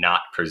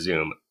not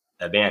presume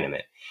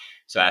abandonment.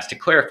 So I asked to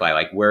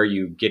clarify, where are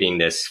you getting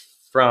this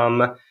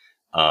from?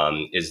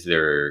 Is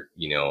there,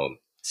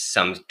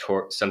 some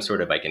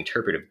sort of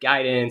interpretive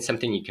guidance,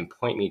 something you can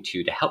point me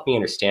to help me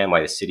understand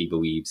why the city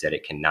believes that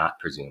it cannot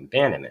presume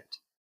abandonment?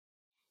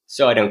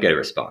 So I don't get a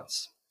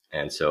response.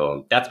 And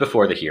so that's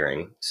before the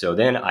hearing. So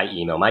then I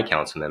email my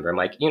council member. I'm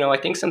like, I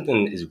think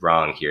something is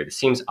wrong here. This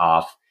seems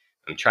off.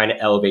 I'm trying to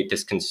elevate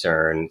this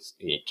concern.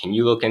 Can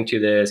you look into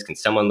this? Can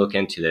someone look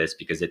into this?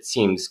 Because it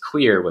seems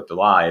clear what the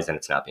law is and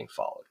it's not being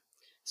followed.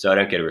 So I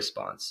don't get a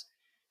response.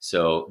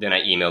 So then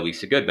I email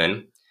Lisa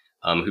Goodman,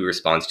 who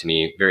responds to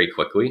me very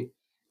quickly.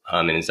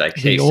 And is like,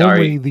 hey,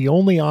 sorry. The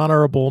only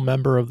honorable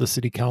member of the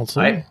city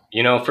council.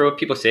 For what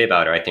people say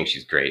about her, I think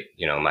she's great,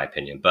 in my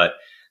opinion. But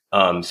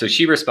so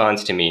she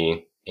responds to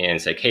me and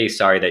it's like, hey,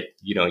 sorry that,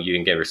 you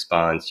didn't get a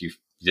response. You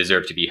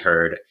deserve to be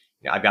heard.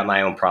 I've got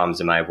my own problems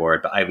in my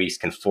ward, but I at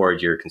least can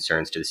forward your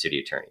concerns to the city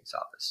attorney's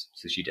office.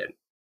 So she did.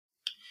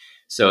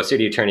 So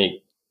city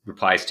attorney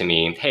replies to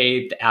me,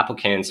 "Hey, the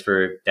applicants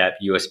for that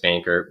U.S.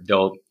 bank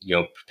they'll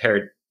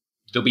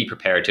be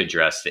prepared to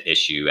address the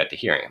issue at the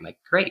hearing." I'm like,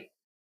 great,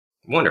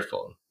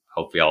 wonderful.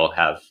 Hopefully, I'll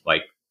have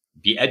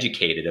be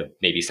educated of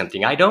maybe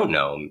something I don't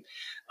know.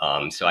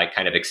 So I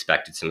kind of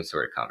expected some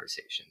sort of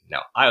conversation.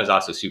 Now, I was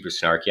also super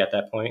snarky at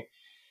that point,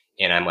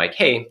 and I'm like,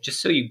 "Hey,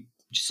 just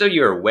so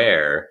you're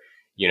aware,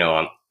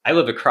 I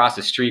live across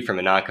the street from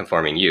a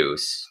non-conforming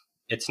use.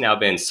 It's now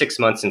been 6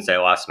 months since I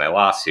lost my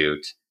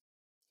lawsuit.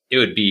 It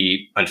would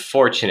be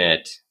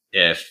unfortunate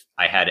if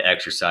I had to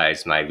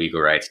exercise my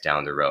legal rights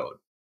down the road."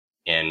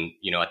 And,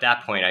 at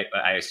that point,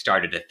 I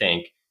started to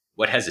think,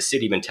 what has the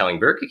city been telling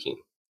Burger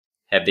King?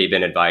 Have they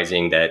been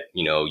advising that,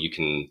 you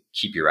can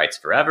keep your rights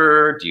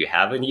forever? Do you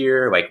have a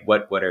year?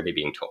 What are they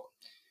being told?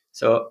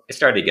 So I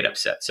started to get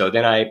upset. So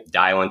then I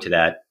dial into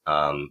that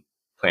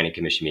planning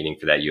commission meeting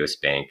for that U.S.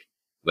 bank,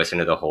 listen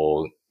to the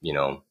whole,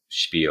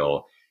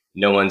 spiel.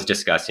 No one's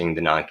discussing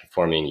the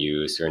non-conforming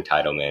use or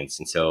entitlements.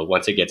 And so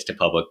once it gets to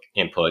public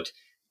input,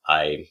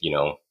 I,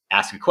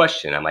 ask a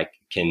question. I'm like,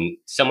 can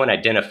someone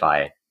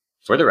identify,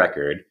 for the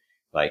record,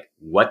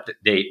 what the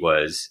date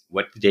was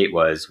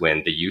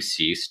when the use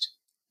ceased,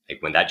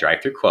 when that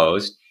drive-through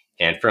closed,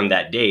 and from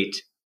that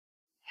date,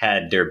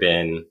 had there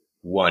been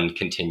one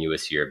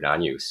continuous year of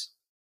non-use?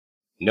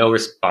 No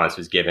response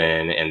was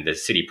given, and the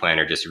city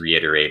planner just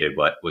reiterated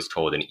what was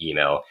told in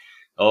email.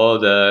 Oh,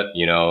 the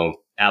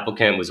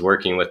applicant was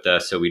working with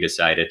us, so we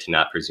decided to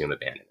not presume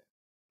abandonment.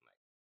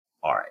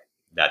 All right,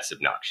 that's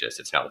obnoxious.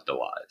 It's not what the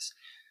law is.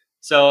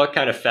 So I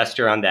kind of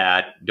fester on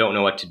that. Don't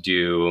know what to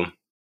do.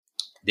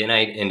 Then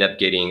I end up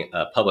getting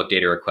a public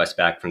data request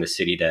back from the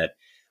city that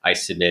I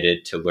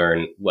submitted to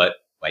learn what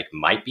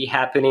might be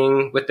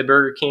happening with the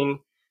Burger King.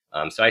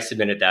 So I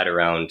submitted that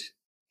around,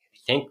 I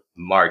think,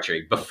 March,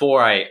 right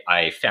before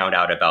I found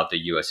out about the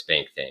U.S.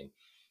 Bank thing,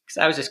 because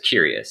I was just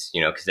curious,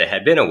 because it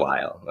had been a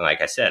while.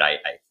 Like I said, I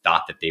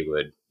thought that they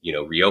would,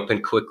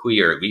 reopen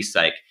quickly, or at least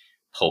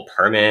pull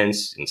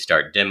permits and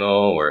start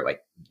demo, or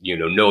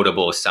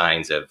notable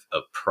signs of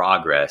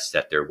progress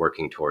that they're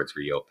working towards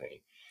reopening.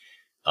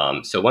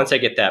 So once I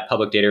get that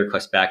public data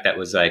request back, that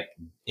was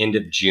end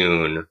of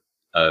June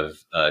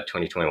of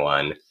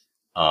 2021.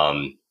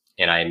 And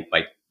I'm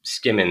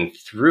skimming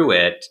through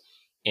it,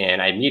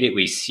 and I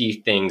immediately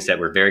see things that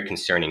were very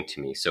concerning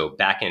to me. So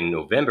back in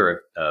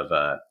November of,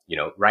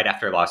 right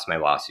after I lost my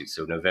lawsuit,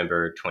 so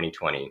November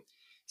 2020,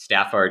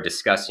 staff are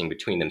discussing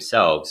between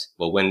themselves,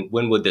 well, when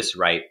would this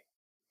right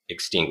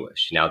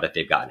extinguish now that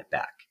they've gotten it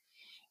back?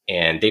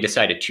 And they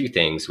decided two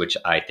things, which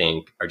I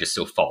think are just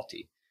so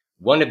faulty.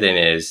 One of them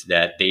is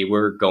that they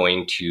were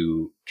going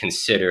to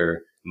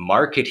consider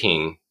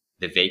marketing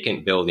the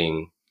vacant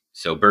building,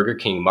 so Burger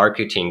King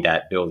marketing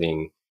that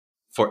building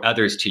for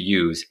others to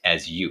use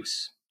as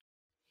use,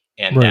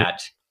 and right,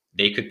 that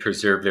they could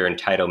preserve their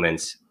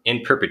entitlements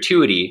in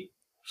perpetuity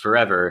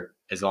forever,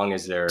 as long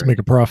as they're to make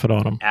a profit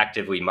on them.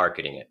 actively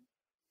marketing it,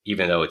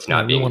 even though it's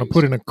not You being want to used.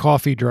 put in a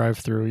coffee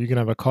drive-through. You can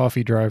have a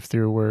coffee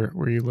drive-through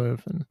where you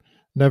live, and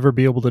never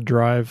be able to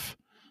drive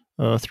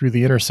through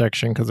the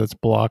intersection because it's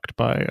blocked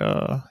by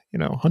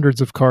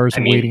hundreds of cars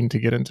waiting to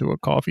get into a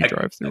coffee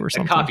drive-through or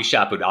something. A coffee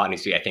shop would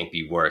honestly, I think,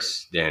 be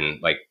worse than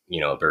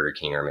a Burger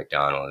King or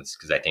McDonald's,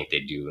 because I think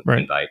they do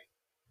invite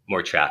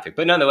more traffic.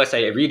 But nonetheless,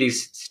 I read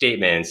these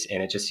statements,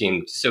 and it just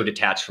seemed so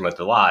detached from what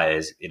the law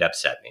is. It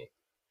upset me.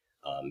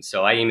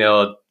 So I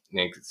emailed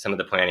some of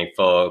the planning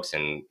folks,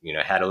 and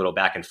had a little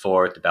back and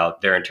forth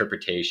about their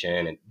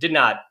interpretation, and did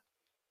not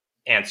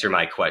answer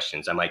my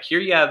questions. I'm like,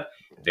 here you have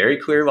very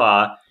clear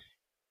law.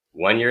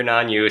 1 year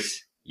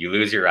non-use, you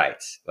lose your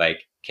rights.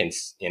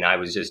 And I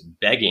was just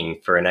begging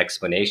for an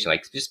explanation.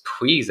 Just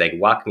please,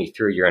 walk me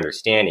through your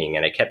understanding.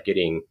 And I kept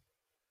getting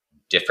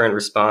different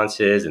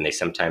responses, and they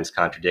sometimes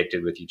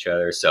contradicted with each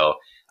other. So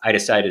I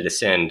decided to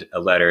send a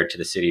letter to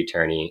the city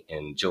attorney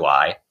in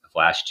July of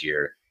last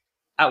year,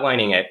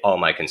 outlining all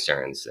my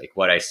concerns,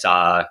 what I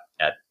saw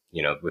at,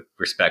 with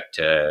respect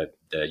to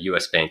the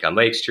U.S. Bank on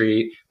Lake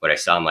Street, what I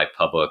saw in my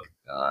public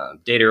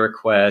data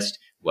request,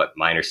 what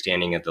my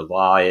understanding of the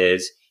law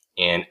is.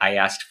 And I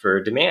asked for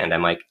a demand.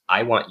 I'm like,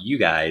 I want you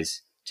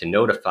guys to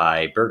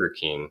notify Burger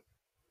King,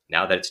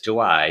 now that it's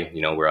July,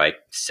 we're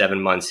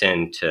 7 months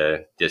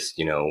into this,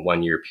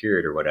 1 year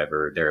period or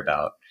whatever they're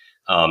about.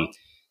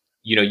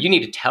 You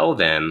need to tell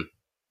them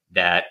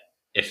that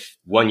if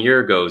 1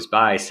 year goes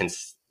by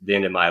since the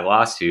end of my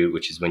lawsuit,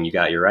 which is when you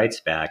got your rights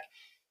back,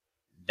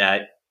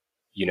 that,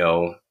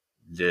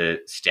 the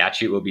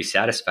statute will be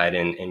satisfied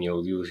and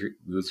you'll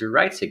lose your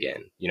rights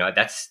again.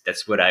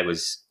 That's what I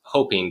was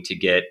hoping to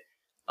get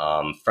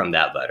from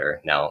that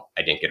letter. Now,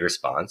 I didn't get a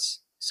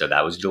response. So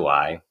that was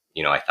July.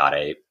 I thought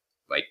I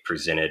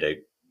presented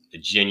a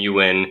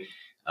genuine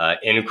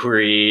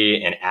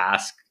inquiry and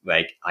asked,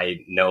 I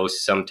know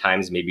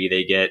sometimes maybe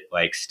they get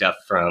stuff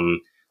from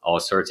all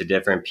sorts of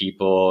different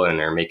people and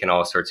they're making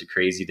all sorts of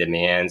crazy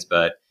demands.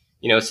 But,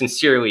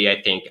 sincerely,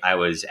 I think I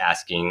was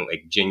asking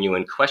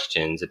genuine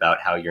questions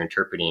about how you're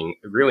interpreting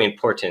a really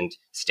important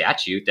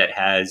statute that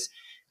has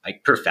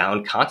like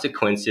profound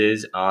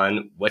consequences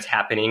on what's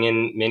happening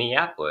in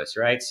Minneapolis,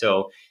 right?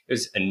 So it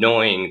was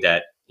annoying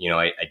that,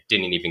 I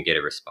didn't even get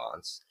a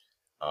response.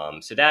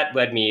 So that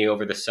led me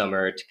over the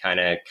summer to kind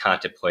of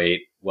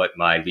contemplate what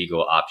my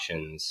legal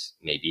options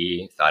may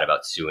be. Thought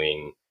about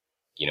suing,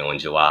 in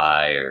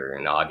July or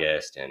in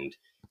August, and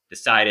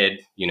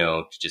decided,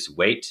 to just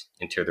wait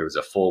until there was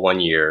a full 1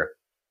 year,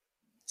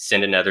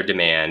 send another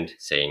demand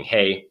saying,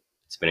 hey,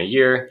 it's been a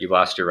year, you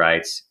lost your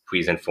rights.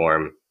 Please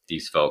inform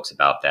these folks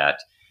about that.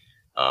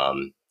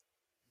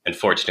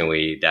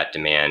 Unfortunately, that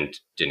demand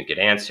didn't get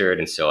answered.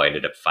 And so I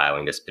ended up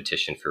filing this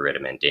petition for writ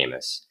of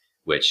mandamus,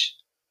 which,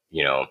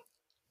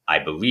 I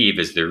believe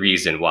is the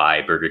reason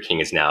why Burger King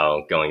is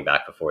now going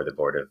back before the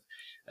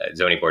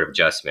Zoning Board of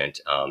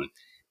Adjustment.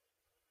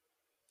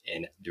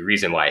 And the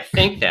reason why I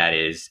think that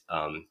is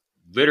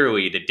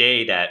literally the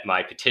day that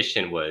my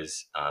petition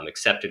was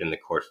accepted in the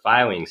court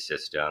filing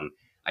system,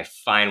 I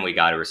finally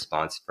got a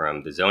response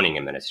from the zoning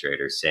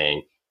administrator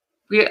saying,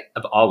 we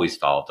have always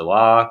followed the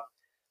law.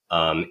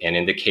 And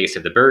in the case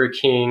of the Burger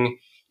King,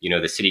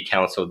 the city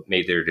council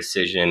made their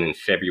decision in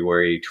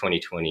February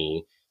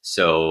 2020.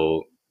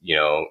 So,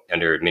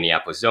 under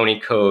Minneapolis zoning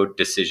code,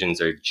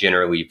 decisions are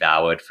generally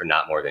valid for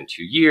not more than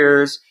 2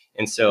 years.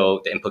 And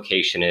so the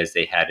implication is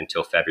they had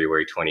until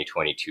February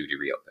 2022 to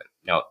reopen.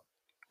 Now,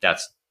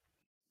 that's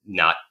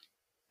not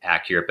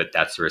accurate, but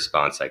that's the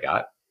response I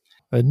got.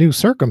 A new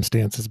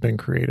circumstance has been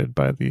created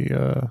by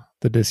the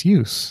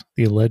disuse,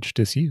 the alleged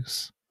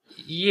disuse.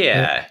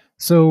 Yeah.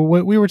 So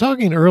we were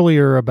talking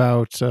earlier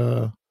about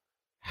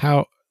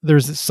how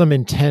there's some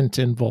intent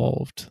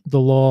involved. The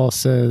law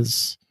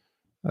says,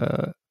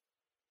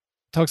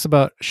 talks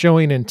about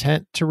showing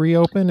intent to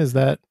reopen. Is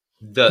that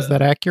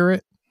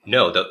accurate?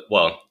 No,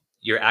 well,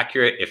 you're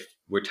accurate if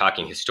we're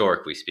talking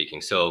historically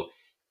speaking. So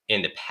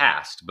in the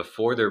past,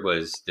 before there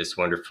was this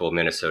wonderful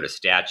Minnesota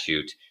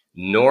statute,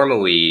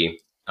 normally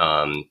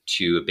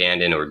to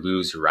abandon or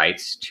lose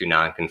rights to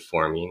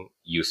nonconforming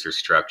use or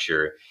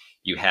structure,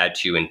 you had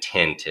to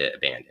intend to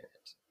abandon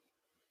it.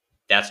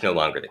 That's no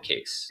longer the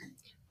case.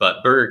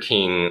 But Burger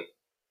King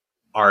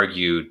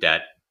argued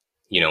that,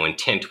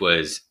 intent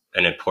was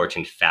an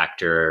important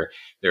factor.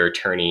 Their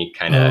attorney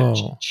kind of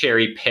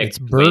cherry picked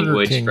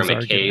language King's from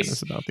a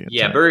case.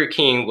 Yeah, Burger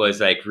King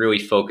was like really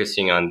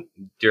focusing on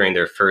during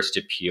their first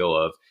appeal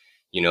of,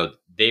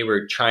 they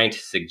were trying to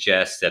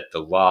suggest that the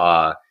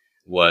law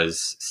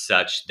was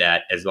such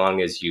that as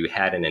long as you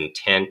had an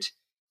intent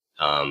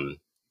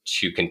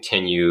to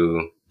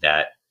continue,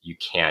 that you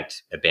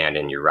can't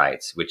abandon your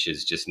rights, which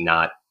is just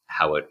not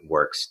how it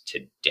works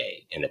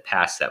today. In the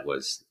past, that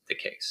was the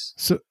case.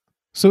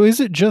 So is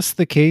it just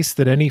the case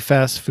that any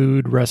fast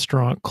food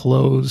restaurant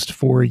closed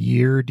for a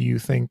year, do you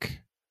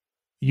think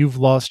you've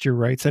lost your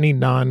rights? Any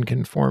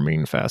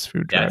non-conforming fast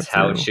food drive-thru? That's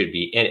how it should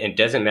be. And it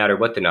doesn't matter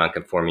what the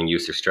non-conforming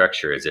use or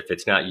structure is. If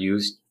it's not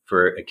used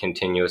for a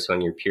continuous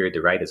 1 year period,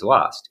 the right is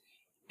lost.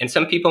 And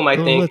some people might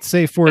think, let's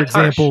say, for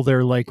example, harsh.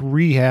 They're like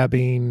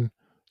rehabbing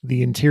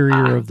the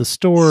interior of the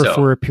store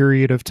for a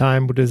period of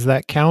time. Does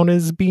that count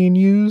as being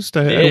used?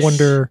 I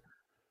wonder.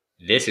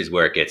 This is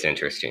where it gets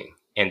interesting.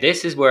 And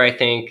this is where I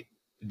think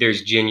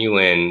there's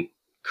genuine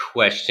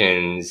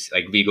questions,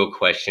 like legal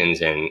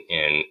questions, and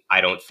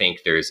I don't think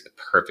there's a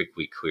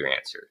perfectly clear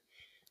answer.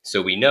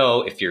 So we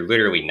know if you're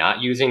literally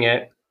not using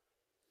it,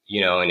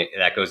 and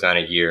that goes on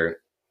a year,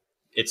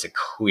 it's a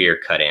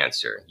clear-cut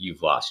answer.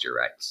 You've lost your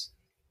rights.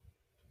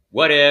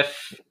 What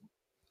if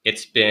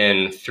it's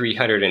been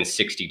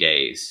 360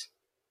 days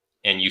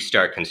and you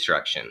start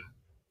construction,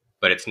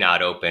 but it's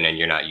not open and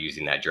you're not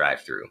using that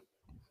drive-through?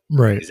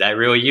 Right. Is that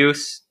real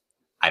use?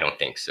 I don't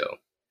think so.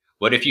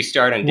 What if you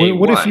start on day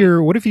one?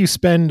 What if you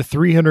spend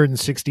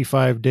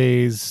 365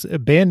 days,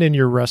 abandon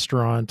your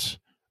restaurant,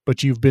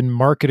 but you've been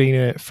marketing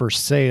it for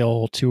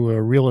sale to a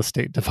real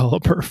estate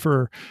developer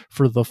for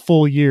the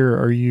full year?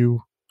 Are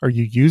you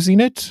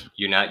using it?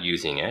 You're not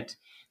using it.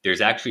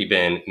 There's actually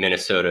been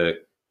Minnesota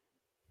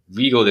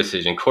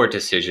court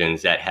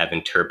decisions that have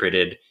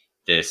interpreted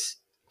this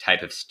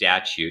type of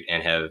statute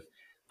and have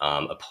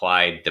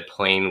applied the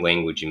plain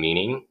language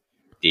meaning.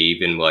 They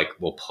even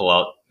will pull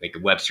out like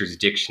Webster's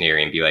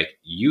dictionary and be like,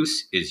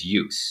 use is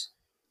use.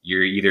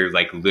 You're either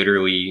like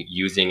literally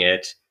using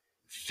it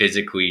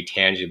physically,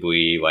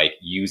 tangibly, like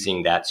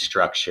using that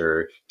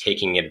structure,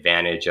 taking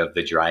advantage of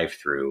the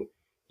drive-through,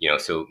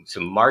 so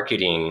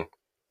marketing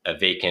a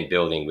vacant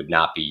building would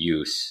not be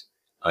use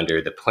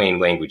under the plain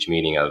language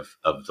meaning of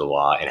the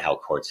law and how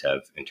courts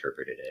have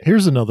interpreted it.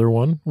 Here's another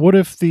one. What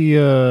if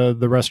the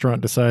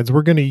restaurant decides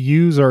we're going to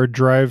use our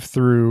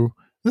drive-through?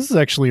 This is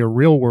actually a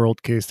real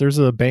world case. There's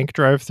a bank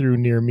drive-through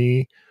near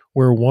me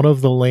where one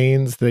of the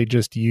lanes they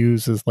just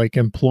use as like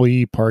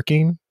employee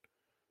parking.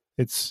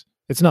 It's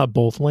not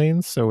both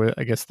lanes, so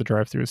I guess the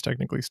drive-through is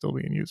technically still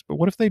being used. But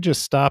what if they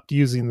just stopped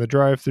using the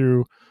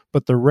drive-through,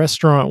 but the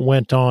restaurant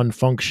went on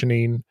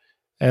functioning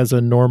as a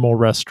normal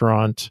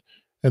restaurant,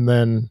 and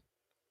then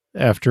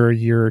after a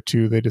year or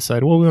two they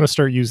decide, well, we want to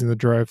start using the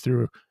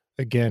drive-through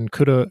again?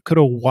 Could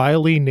a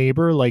wily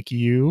neighbor like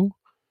you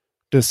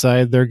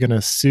decide they're going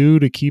to sue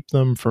to keep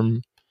them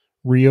from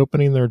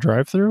reopening their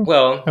drive-through?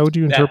 Well, How would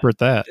you interpret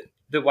that?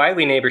 The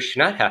Wiley neighbors should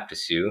not have to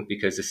sue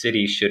because the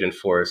city should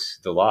enforce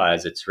the law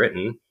as it's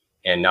written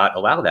and not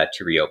allow that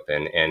to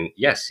reopen. And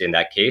yes, in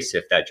that case,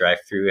 if that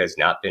drive-through has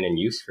not been in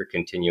use for a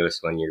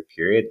continuous 1-year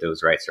period,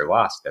 those rights are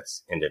lost.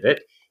 That's the end of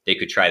it. They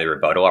could try the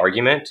rebuttal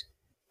argument,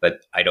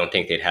 but I don't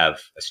think they'd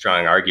have a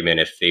strong argument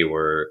if they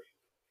were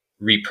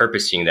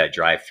repurposing that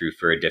drive-through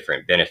for a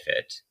different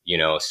benefit,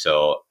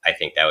 So I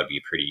think that would be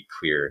a pretty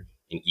clear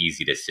and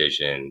easy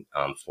decision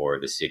for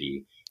the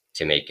city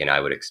to make. And I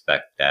would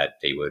expect that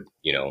they would,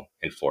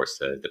 enforce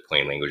the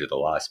plain language of the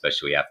law,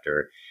 especially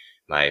after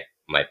my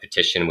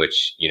petition,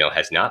 which,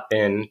 has not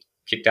been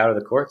kicked out of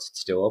the courts. It's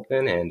still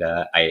open. And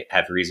I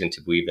have reason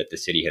to believe that the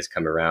city has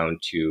come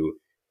around to,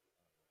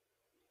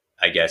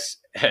 I guess,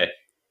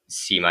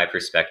 see my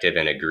perspective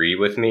and agree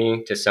with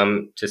me to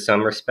some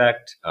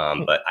respect.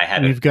 But I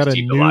haven't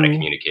received a lot of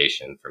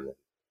communication from them.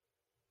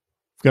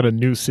 We've got a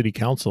new city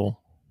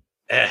council.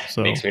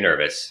 So makes me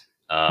nervous.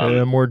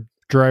 A more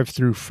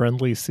drive-through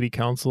friendly city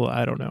council.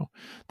 I don't know.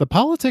 The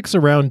politics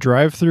around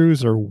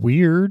drive-throughs are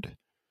weird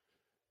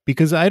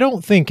because I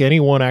don't think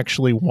anyone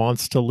actually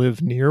wants to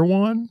live near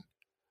one,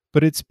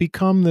 but it's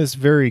become this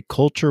very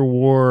culture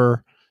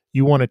war,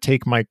 you want to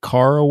take my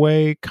car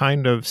away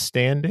kind of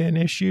stand-in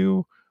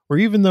issue. Or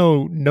even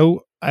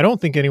though I don't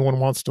think anyone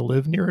wants to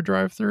live near a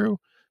drive-through,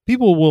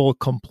 people will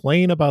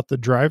complain about the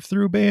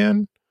drive-through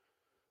ban,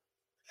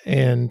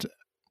 and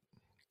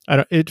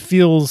it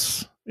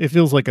feels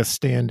like a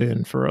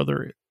stand-in for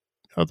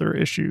other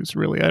issues.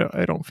 Really,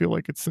 I don't feel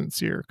like it's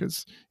sincere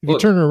because if you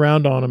turn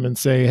around on them and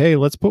say, "Hey,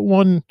 let's put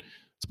one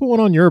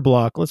on your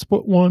block, let's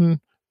put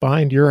one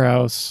behind your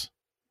house."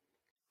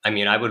 I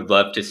mean, I would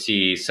love to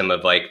see some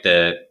of like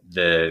the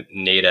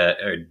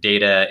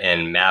data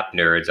and map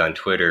nerds on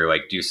Twitter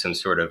like do some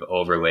sort of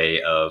overlay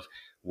of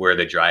where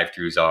the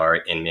drive-throughs are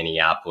in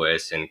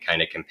Minneapolis and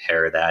kind of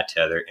compare that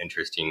to other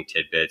interesting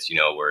tidbits,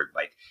 where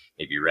like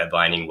maybe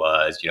redlining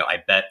was. I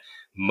bet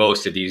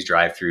most of these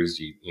drive-throughs,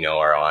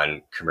 are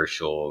on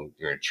commercial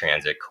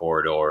transit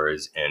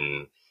corridors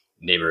and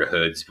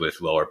neighborhoods with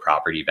lower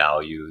property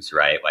values,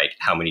 right? Like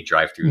how many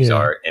drive-throughs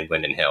are in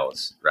Linden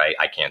Hills, right?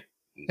 I can't.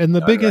 And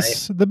the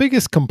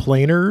biggest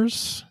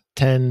complainers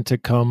tend to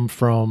come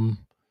from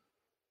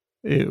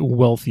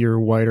wealthier,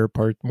 wider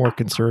part, more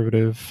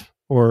conservative,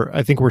 or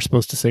I think we're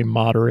supposed to say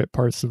moderate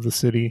parts of the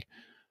city,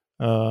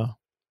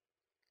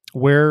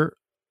 where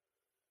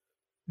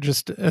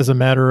just as a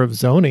matter of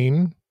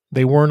zoning,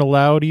 they weren't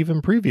allowed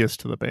even previous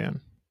to the ban.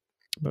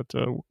 But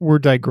we're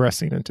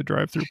digressing into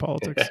drive-through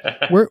politics.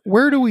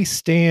 Where do we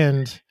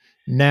stand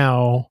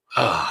now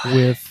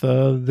with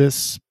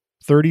this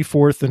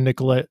 34th and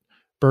Nicollet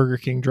Burger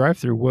King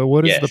drive-through?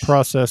 What is the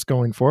process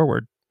going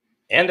forward?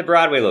 And the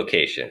Broadway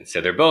location.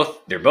 So they're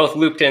both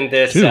looped in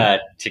this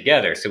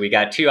together. So we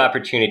got two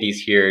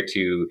opportunities here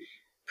to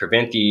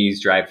prevent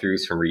these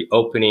drive-throughs from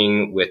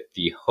reopening with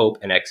the hope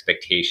and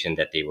expectation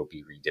that they will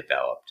be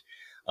redeveloped.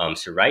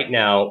 So right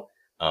now,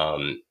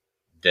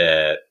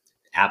 the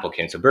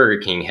applicant, so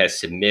Burger King, has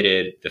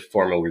submitted the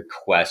formal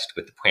request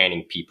with the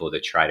planning people to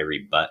try to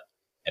rebut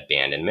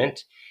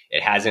abandonment.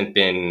 It hasn't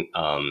been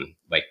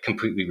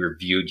completely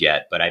reviewed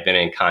yet, but I've been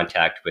in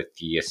contact with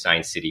the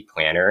assigned city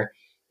planner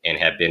and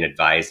have been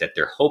advised that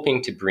they're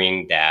hoping to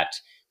bring that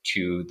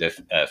to the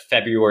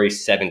February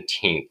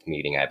 17th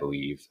meeting, I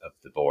believe, of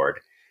the board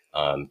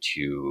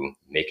to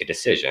make a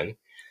decision.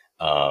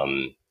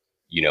 Through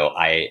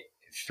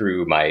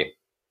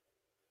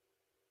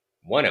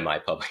one of my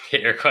public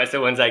data requests,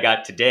 the ones I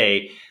got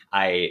today,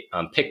 I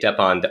picked up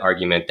on the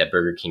argument that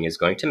Burger King is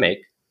going to make.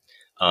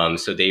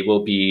 So they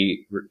will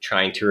be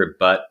trying to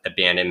rebut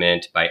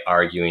abandonment by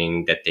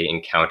arguing that they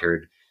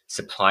encountered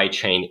supply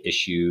chain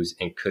issues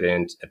and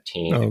couldn't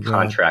obtain a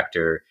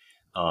contractor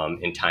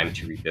in time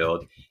to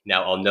rebuild.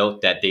 Now, I'll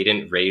note that they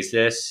didn't raise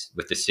this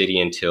with the city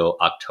until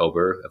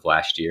October of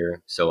last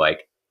year. So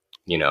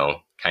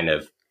kind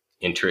of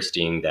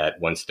interesting that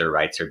once their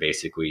rights are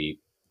basically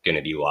going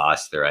to be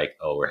lost, they're like,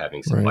 oh, we're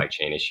having supply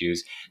chain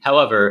issues.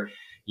 However,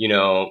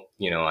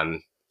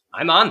 I'm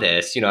on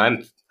this,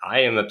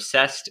 I am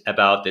obsessed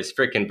about this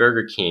freaking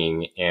Burger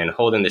King and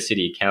holding the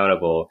city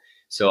accountable.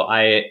 So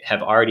I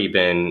have already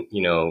been,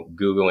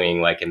 Googling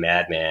like a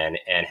madman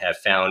and have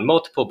found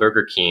multiple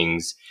Burger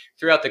Kings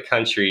throughout the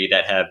country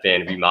that have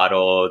been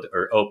remodeled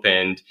or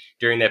opened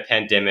during the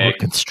pandemic. Or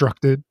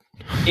constructed.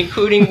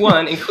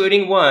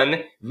 including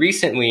one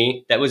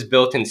recently that was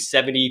built in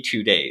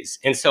 72 days.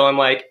 And so I'm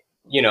like,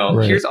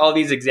 here's all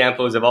these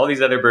examples of all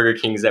these other Burger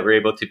Kings that were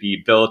able to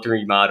be built or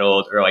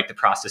remodeled or like the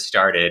process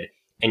started.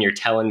 And you're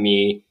telling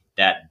me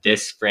that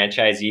this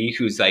franchisee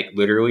who's like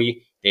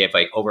literally, they have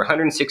like over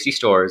 160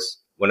 stores,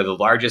 one of the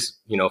largest,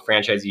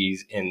 franchisees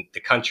in the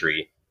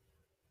country,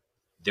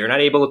 they're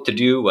not able to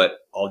do what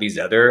all these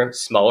other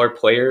smaller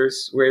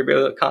players were able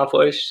to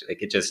accomplish.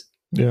 Like it just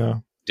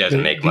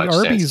doesn't make much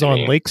sense. The Arby's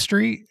on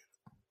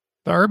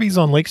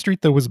Lake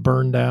Street that was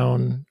burned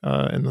down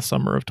in the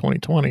summer of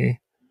 2020.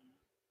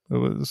 It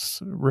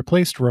was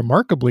replaced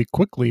remarkably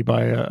quickly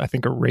by, I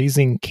think, a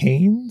Raising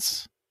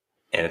Cane's.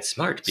 And it's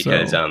smart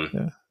because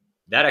Yeah.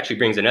 that actually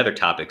brings another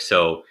topic.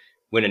 So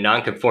when a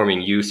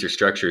non-conforming use or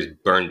structure is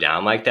burned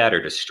down like that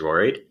or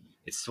destroyed,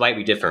 it's a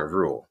slightly different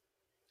rule.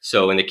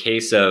 So in the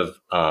case of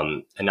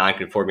a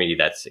nonconformity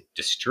that's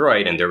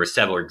destroyed, and there were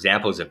several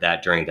examples of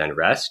that during the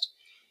unrest,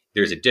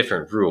 there's a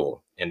different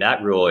rule. And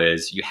that rule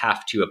is you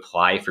have to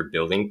apply for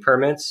building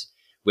permits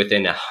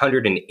within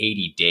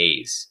 180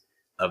 days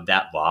of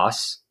that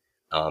loss.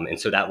 And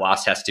so that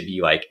loss has to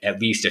be like at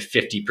least a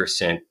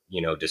 50%,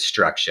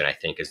 destruction, I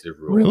think is the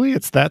rule. Really?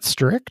 It's that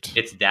strict?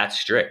 It's that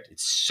strict.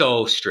 It's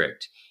so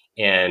strict.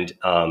 And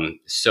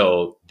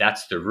so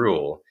that's the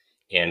rule.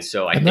 And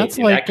so I think that's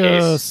in like that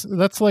case,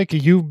 that's like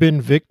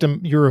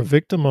you're a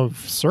victim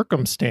of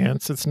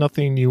circumstance. It's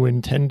nothing you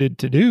intended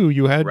to do.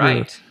 You had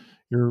right.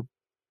 your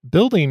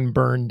building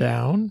burned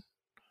down.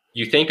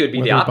 You think it would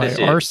be the whether opposite.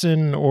 by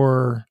arson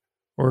or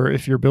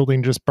if your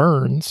building just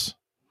burns.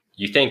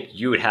 You think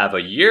you would have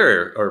a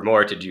year or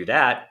more to do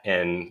that,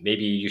 and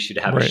maybe you should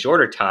have a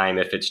shorter time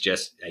if it's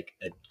just like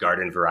a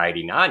garden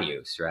variety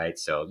non-use, right?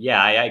 So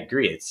yeah, I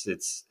agree. It's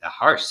a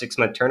harsh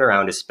 6-month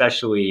turnaround,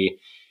 especially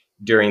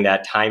during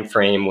that time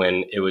frame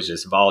when it was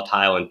just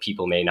volatile and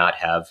people may not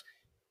have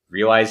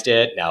realized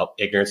it. Now,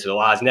 ignorance of the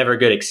law is never a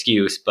good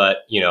excuse, but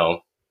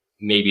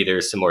maybe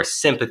there's some more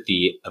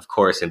sympathy, of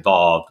course,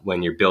 involved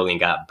when your building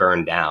got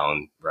burned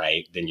down,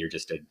 right? Then you're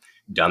just a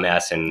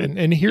dumbass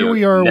and here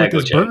we are negligent.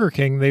 With this Burger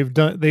King. They've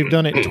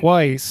done it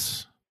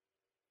twice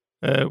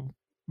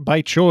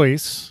by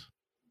choice,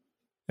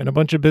 and a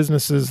bunch of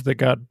businesses that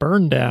got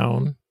burned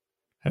down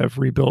have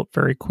rebuilt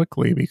very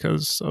quickly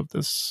because of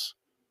this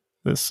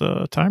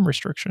time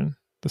restriction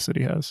the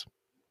city has.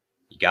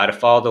 You got to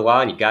follow the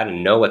law, and you got to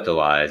know what the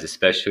law is,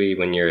 especially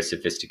when you're a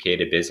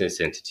sophisticated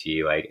business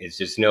entity. Like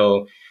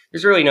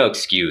there's really no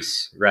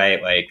excuse,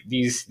 right? Like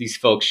these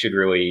folks should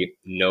really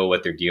know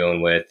what they're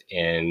dealing with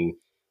and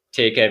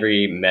take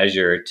every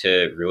measure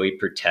to really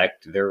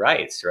protect their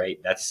rights, right?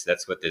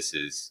 That's what this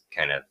is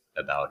kind of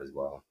about as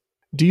well.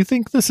 Do you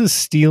think this is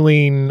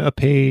stealing a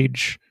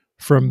page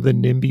from the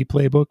NIMBY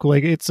playbook?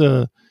 Like it's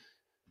a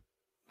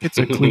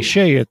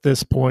cliche at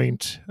this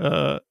point.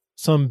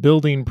 Some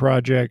building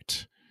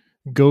project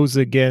goes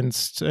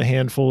against a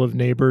handful of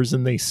neighbors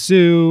and they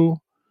sue.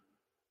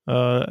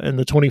 And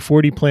the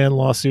 2040 plan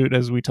lawsuit,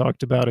 as we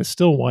talked about, is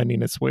still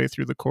winding its way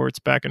through the courts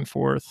back and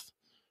forth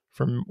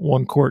from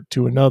one court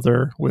to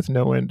another with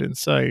no end in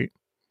sight.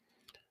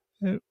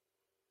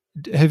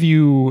 Have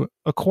you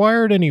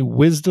acquired any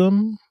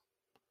wisdom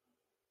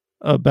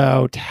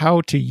about how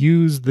to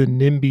use the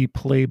NIMBY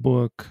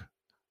playbook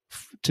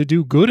to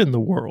do good in the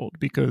world?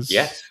 Because,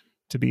 yes,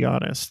 to be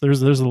honest,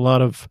 there's a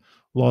lot of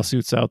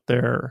lawsuits out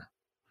there.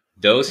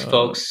 Those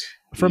folks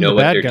from know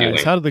the bad what they're guys.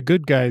 doing. How do the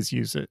good guys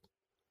use it?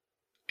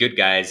 Good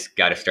guys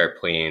got to start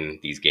playing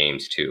these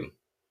games too.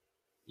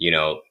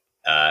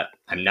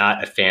 I'm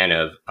not a fan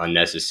of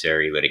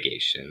unnecessary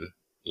litigation.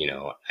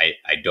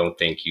 I don't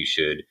think you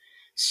should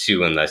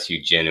sue unless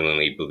you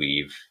genuinely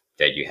believe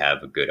that you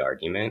have a good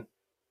argument.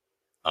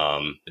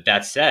 But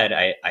that said,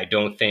 I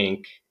don't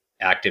think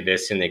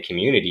activists in the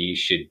community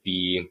should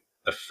be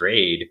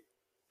afraid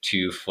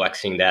to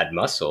flexing that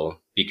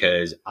muscle,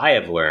 because I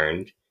have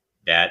learned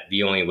that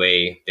the only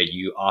way that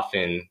you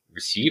often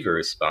receive a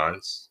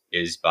response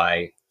is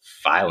by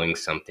filing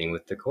something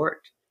with the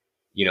court.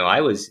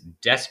 I was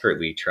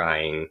desperately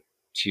trying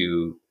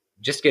to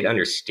just get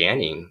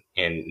understanding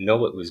and know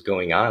what was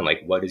going on.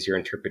 Like, what is your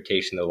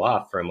interpretation of the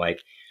law from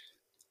like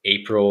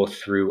April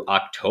through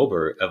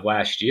October of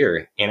last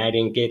year? And I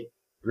didn't get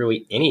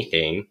really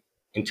anything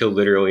until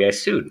literally I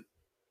sued.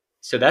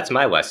 So that's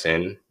my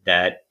lesson,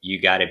 that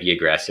you got to be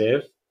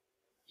aggressive.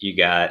 You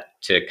got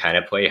to kind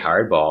of play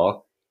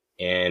hardball,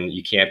 and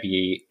you can't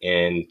be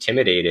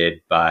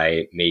intimidated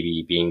by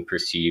maybe being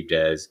perceived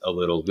as a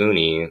little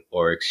loony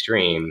or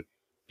extreme,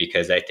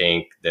 because I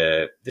think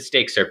the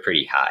stakes are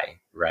pretty high,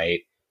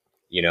 right?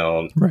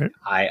 Right.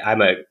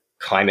 I'm a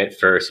climate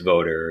first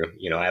voter.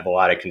 I have a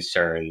lot of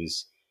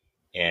concerns,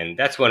 and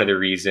that's one of the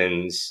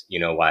reasons,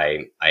 why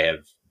I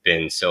have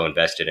been so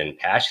invested and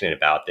passionate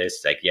about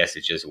this. Like, yes,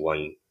 it's just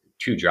 1-2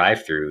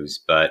 drive-throughs,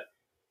 but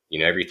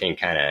everything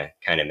kind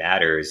of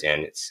matters,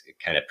 and it's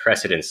kind of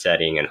precedent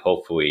setting, and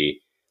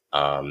hopefully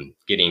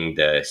getting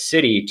the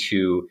city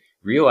to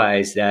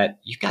realize that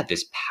you've got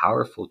this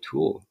powerful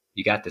tool.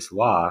 You got this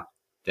law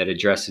that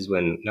addresses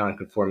when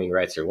non-conforming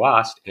rights are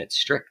lost, and it's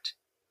strict.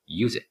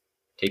 Use it.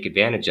 Take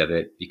advantage of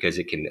it, because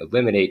it can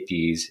eliminate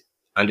these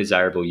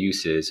undesirable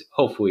uses,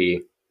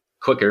 hopefully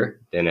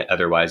quicker than it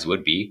otherwise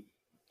would be,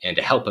 and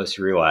to help us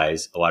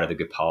realize a lot of the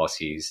good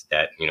policies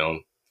that,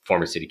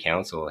 former city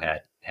council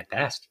had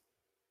passed.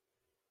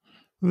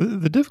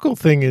 The difficult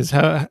thing is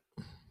how,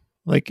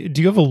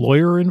 do you have a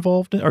lawyer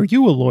involved? Are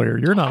you a lawyer?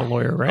 You're not a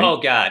lawyer, right? Oh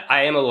God,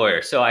 I am a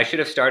lawyer. So I should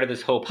have started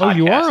this whole podcast. Oh,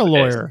 you are a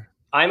lawyer.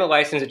 I'm a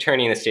licensed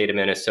attorney in the state of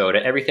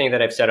Minnesota. Everything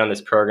that I've said on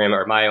this program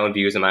are my own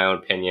views and my own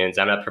opinions.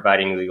 I'm not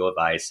providing legal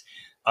advice.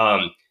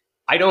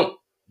 I don't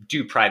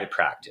do private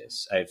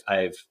practice.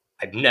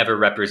 I've never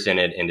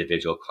represented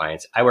individual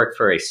clients. I work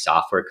for a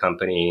software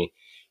company.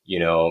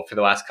 For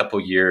the last couple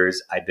of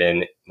years, I've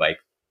been like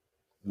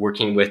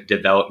working with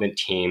development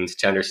teams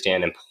to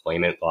understand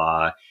employment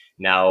law.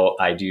 Now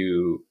I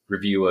do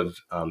review of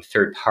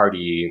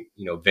third-party,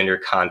 vendor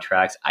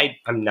contracts.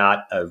 I'm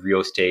not a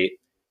real estate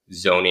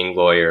zoning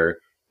lawyer.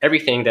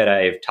 Everything that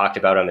I've talked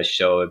about on the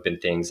show have been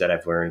things that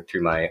I've learned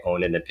through my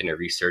own independent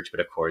research. But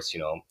of course,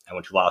 I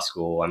went to law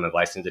school. I'm a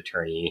licensed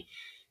attorney.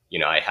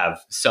 I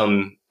have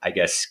some, I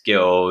guess,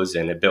 skills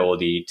and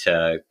ability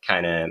to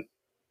kind of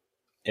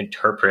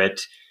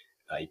interpret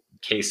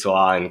case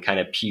law and kind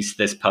of piece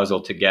this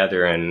puzzle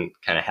together and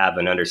kind of have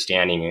an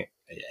understanding,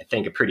 I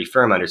think a pretty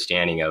firm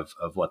understanding of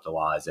what the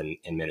law is in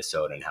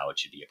Minnesota and how it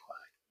should be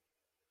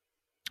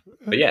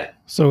applied. But yeah.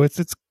 So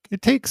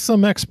it takes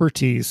some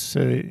expertise.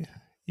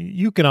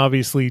 You can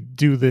obviously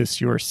do this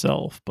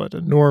yourself, but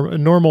a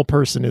normal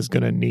person is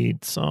going to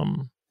need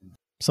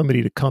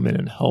somebody to come in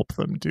and help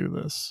them do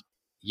this.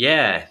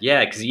 Yeah.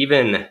 Because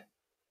even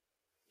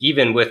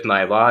with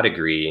my law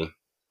degree,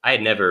 I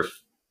had never,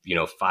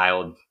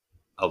 filed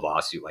a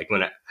lawsuit. Like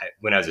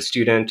when I was a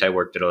student, I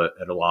worked at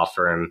a law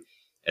firm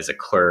as a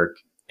clerk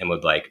and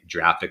would like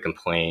draft a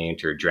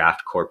complaint or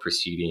draft court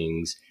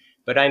proceedings.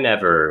 But I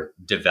never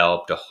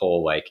developed a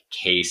whole like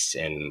case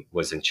and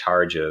was in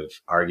charge of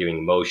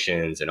arguing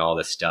motions and all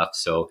this stuff.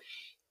 So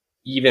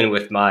even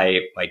with my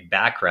like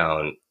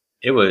background,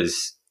 it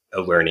was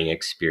a learning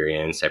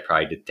experience. I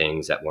probably did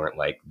things that weren't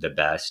like the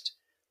best.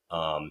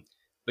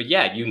 But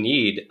yeah, you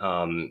need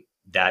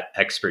that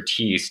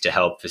expertise to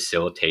help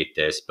facilitate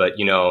this. But,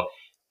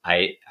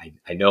 I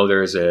know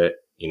there's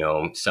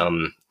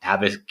some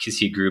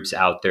advocacy groups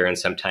out there and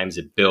sometimes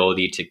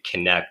ability to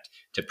connect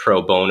to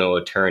pro bono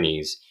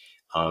attorneys.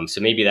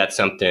 So maybe that's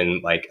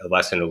something like a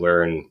lesson to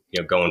learn,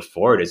 going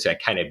forward, is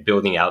that kind of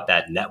building out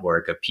that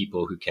network of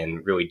people who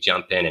can really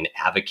jump in and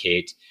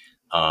advocate,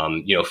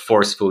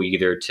 forcefully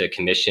either to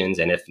commissions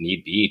and if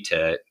need be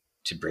to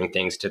bring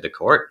things to the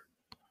court.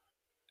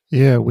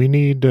 Yeah, we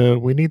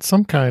need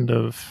some kind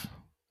of,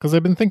 because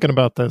I've been thinking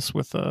about this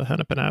with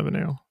Hennepin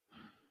Avenue.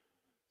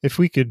 If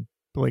we could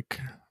like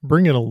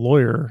bring in a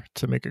lawyer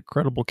to make a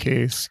credible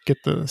case, get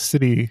the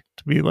city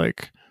to be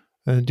like,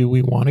 do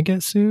we want to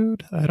get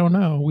sued? I don't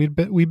know. We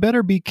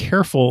better be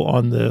careful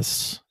on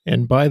this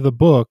and by the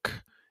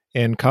book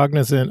and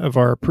cognizant of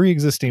our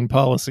pre-existing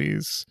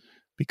policies,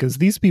 because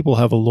these people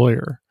have a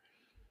lawyer.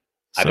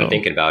 I've been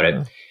thinking about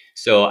it.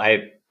 So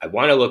I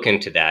want to look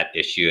into that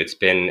issue. It's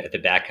been at the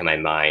back of my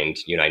mind.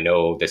 I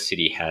know the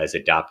city has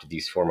adopted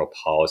these formal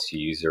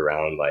policies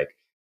around like,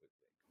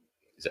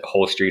 is it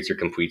whole streets or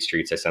complete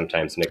streets? I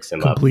sometimes mix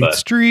them up. Complete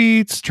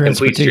streets,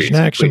 transportation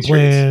action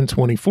plan,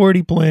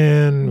 2040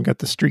 plan. We got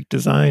the street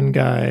design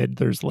guide.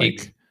 There's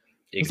like,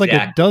 it's like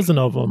a dozen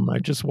of them. I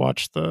just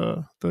watched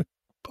the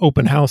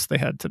open house they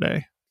had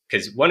today.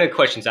 Because one of the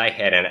questions I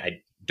had, and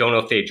I don't know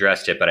if they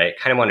addressed it, but I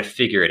kind of want to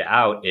figure it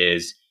out,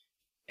 is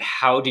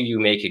how do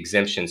you make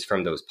exemptions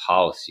from those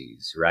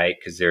policies, right?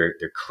 Because they're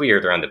clear,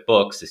 they're on the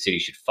books, the city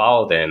should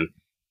follow them.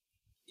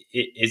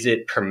 Is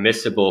it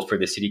permissible for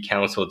the city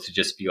council to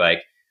just be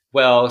like,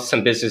 well,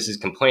 some businesses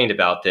complained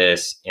about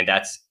this, and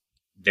that's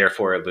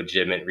therefore a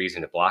legitimate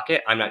reason to block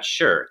it? I'm not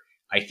sure.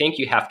 I think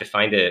you have to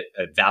find a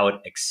valid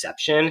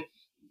exception,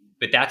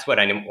 but that's what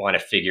I want to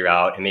figure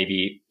out. And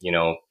maybe,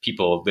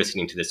 people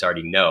listening to this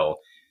already know,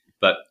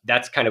 but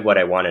that's kind of what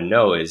I want to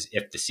know is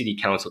if the city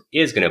council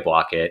is going to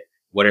block it,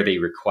 what are they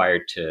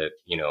required to,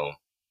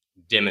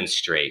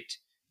 demonstrate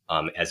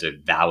as a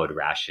valid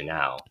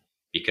rationale?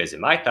 Because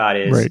my thought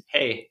is, right,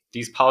 hey,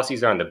 these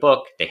policies are on the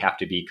book. They have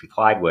to be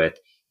complied with.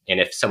 And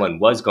if someone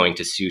was going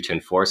to sue to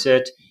enforce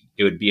it,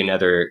 it would be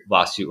another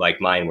lawsuit like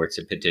mine where it's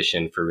a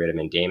petition for writ of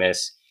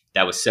mandamus.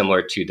 That was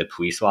similar to the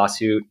police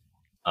lawsuit.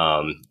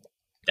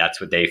 That's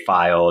what they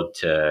filed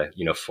to,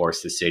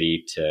 force the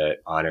city to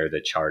honor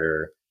the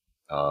charter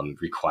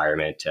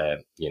requirement to,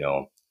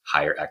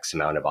 hire X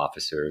amount of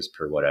officers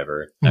per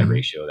whatever, that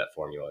ratio, that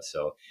formula.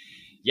 So,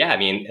 yeah, I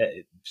mean,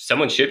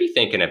 someone should be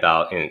thinking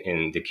about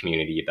in the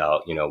community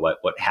about,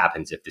 what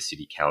happens if the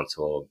city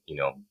council,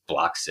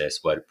 blocks this?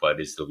 What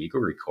is the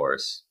legal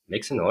recourse?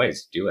 Make some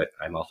noise. Do it.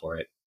 I'm all for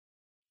it.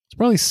 It's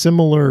probably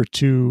similar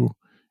to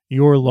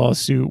your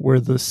lawsuit where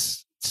the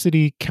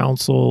city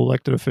council,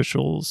 elected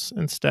officials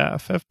and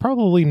staff have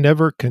probably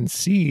never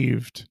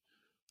conceived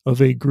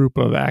of a group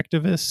of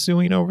activists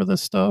suing over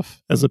this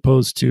stuff, as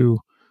opposed to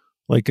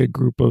like a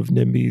group of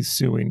NIMBYs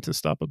suing to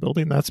stop a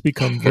building. That's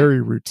become very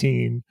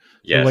routine.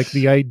 Yes. So like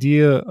the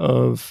idea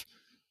of,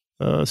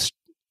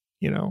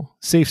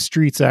 safe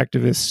streets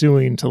activists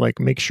suing to like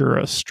make sure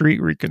a street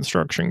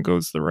reconstruction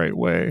goes the right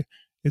way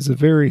is a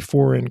very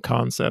foreign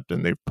concept.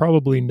 And they've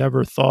probably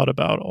never thought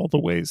about all the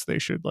ways they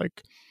should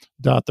like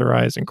dot their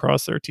I's and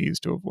cross their T's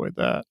to avoid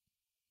that.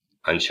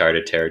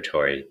 Uncharted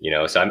territory,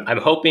 so I'm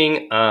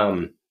hoping,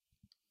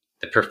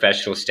 the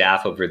professional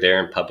staff over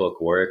there in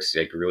public works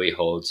like really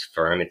holds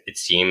firm. It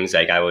seems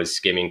like I was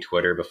skimming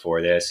Twitter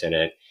before this, and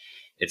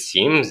it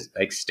seems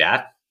like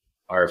staff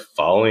are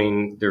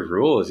following the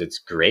rules. It's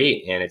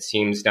great. And it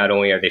seems not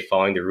only are they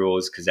following the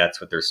rules because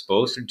that's what they're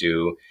supposed to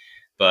do,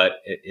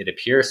 but it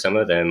appears some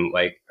of them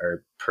like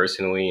are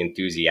personally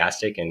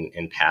enthusiastic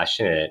and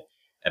passionate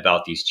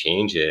about these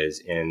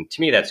changes. And to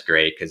me, that's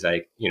great because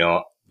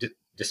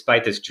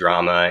despite this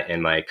drama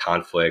and my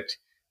conflict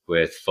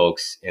with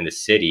folks in the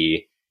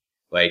city,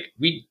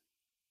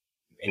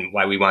 and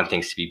why we want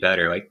things to be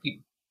better,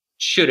 we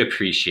should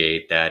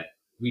appreciate that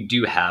we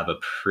do have a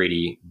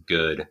pretty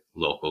good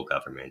local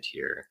government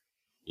here.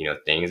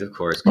 Things, of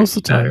course, most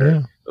of the time, better,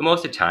 yeah. But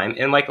most of the time,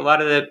 and a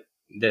lot of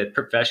the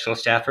professional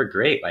staff are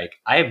great. I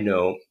have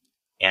no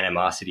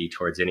animosity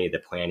towards any of the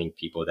planning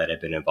people that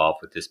have been involved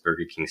with this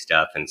Burger King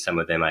stuff. And some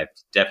of them I've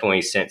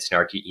definitely sent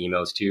snarky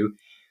emails to,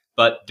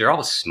 but they're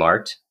all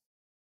smart.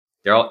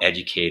 They're all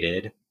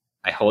educated.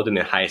 I hold them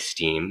in high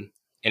esteem.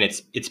 And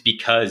it's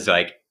because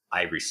I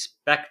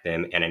respect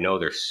them and I know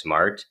they're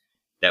smart,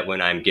 that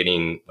when I'm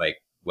getting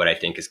what I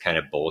think is kind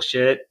of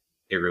bullshit,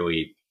 it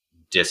really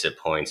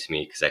disappoints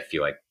me because I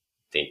feel like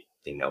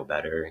they know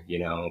better,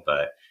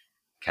 but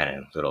kind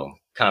of little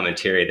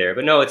commentary there.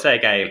 But no, it's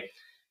I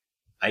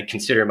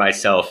consider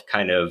myself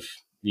kind of,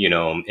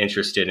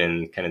 interested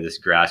in kind of this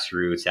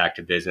grassroots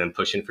activism,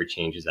 pushing for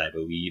changes I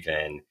believe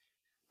in.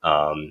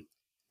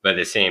 But at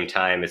the same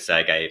time, it's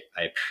I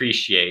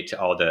appreciate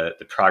all the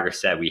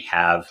progress that we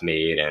have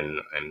made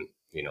and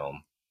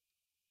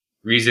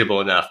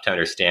reasonable enough to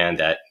understand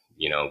that,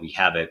 we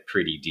have it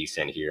pretty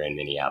decent here in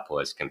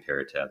Minneapolis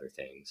compared to other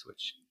things,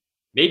 which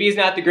maybe is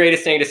not the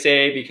greatest thing to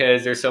say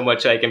because there's so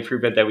much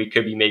improvement that we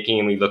could be making.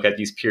 And we look at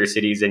these peer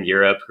cities in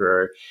Europe who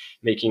are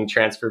making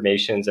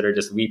transformations that are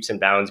just leaps and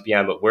bounds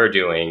beyond what we're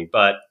doing.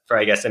 But for,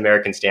 I guess,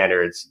 American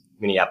standards,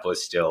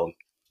 Minneapolis still,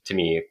 to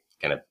me,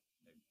 kind of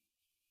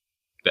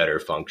better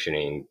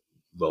functioning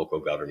local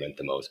government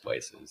than most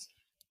places.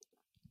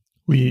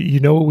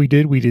 What we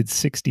did? We did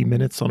 60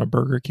 minutes on a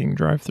Burger King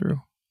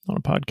drive-through on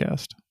a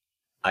podcast.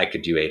 I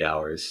could do 8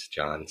 hours,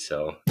 John.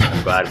 So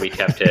I'm glad we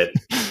kept it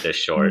this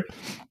short.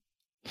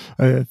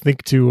 I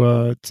think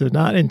to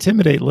not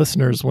intimidate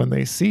listeners when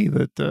they see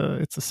that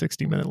it's a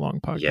 60-minute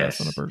long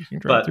podcast on a Burger King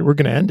drive-through, we're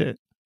going to end it.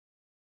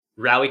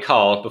 Rally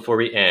call before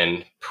we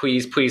end.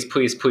 Please, please,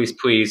 please, please,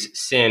 please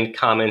send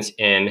comments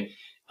in.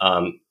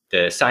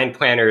 The sign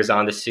planner is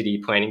on the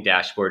city planning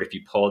dashboard if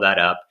you pull that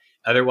up.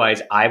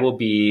 Otherwise, I will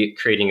be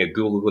creating a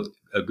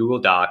Google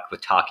Doc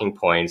with talking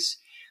points.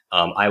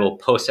 I will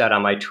post that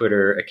on my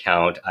Twitter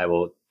account. I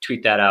will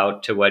tweet that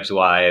out to Wedge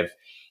Live,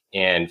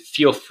 and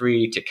feel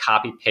free to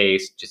copy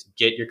paste. Just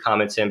get your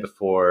comments in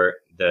before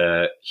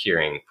the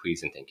hearing,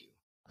 please and thank you.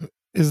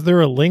 Is there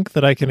a link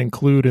that I can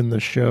include in the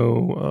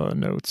show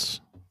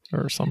notes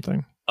or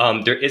something?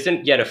 There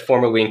isn't yet a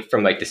formal link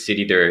from the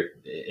city.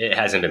 It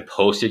hasn't been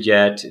posted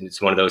yet. And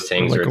it's one of those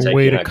things where it's a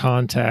way to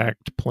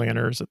contact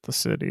planners at the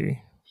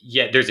city.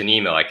 Yeah, there's an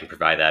email. I can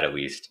provide that at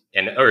least,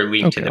 or a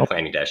link to the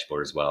planning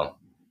dashboard as well.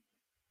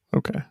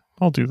 Okay,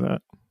 I'll do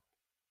that.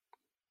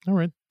 All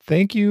right.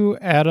 Thank you,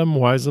 Adam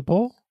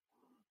Weisapol.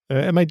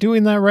 Am I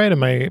doing that right?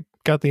 Am I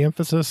got the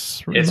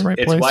emphasis in the right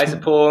place? It's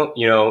Weisapol.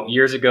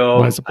 Years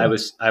ago,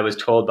 Weisapol. I was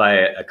told by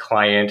a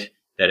client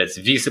that it's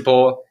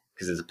Weisapol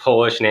because it's a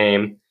Polish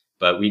name,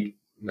 but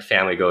my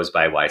family goes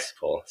by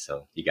Weisapol,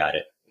 so you got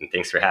it. And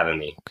thanks for having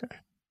me. Okay.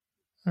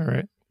 All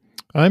right.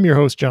 I'm your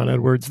host, John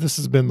Edwards. This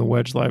has been the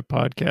Wedge Live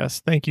podcast.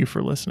 Thank you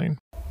for listening.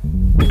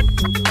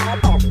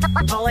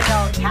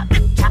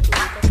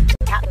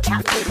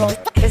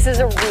 This is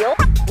a real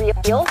thing.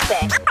 Real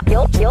thing.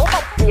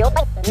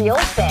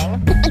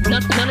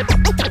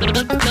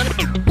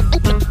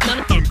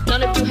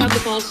 None of you have the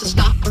balls to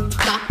stop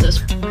this.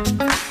 Stop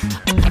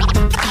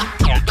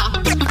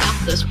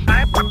this.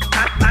 I've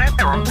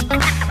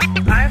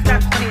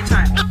got plenty of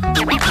time.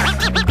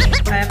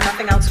 I have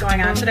nothing else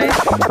going on today.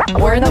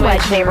 We're in the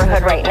Wedge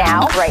neighborhood right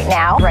now.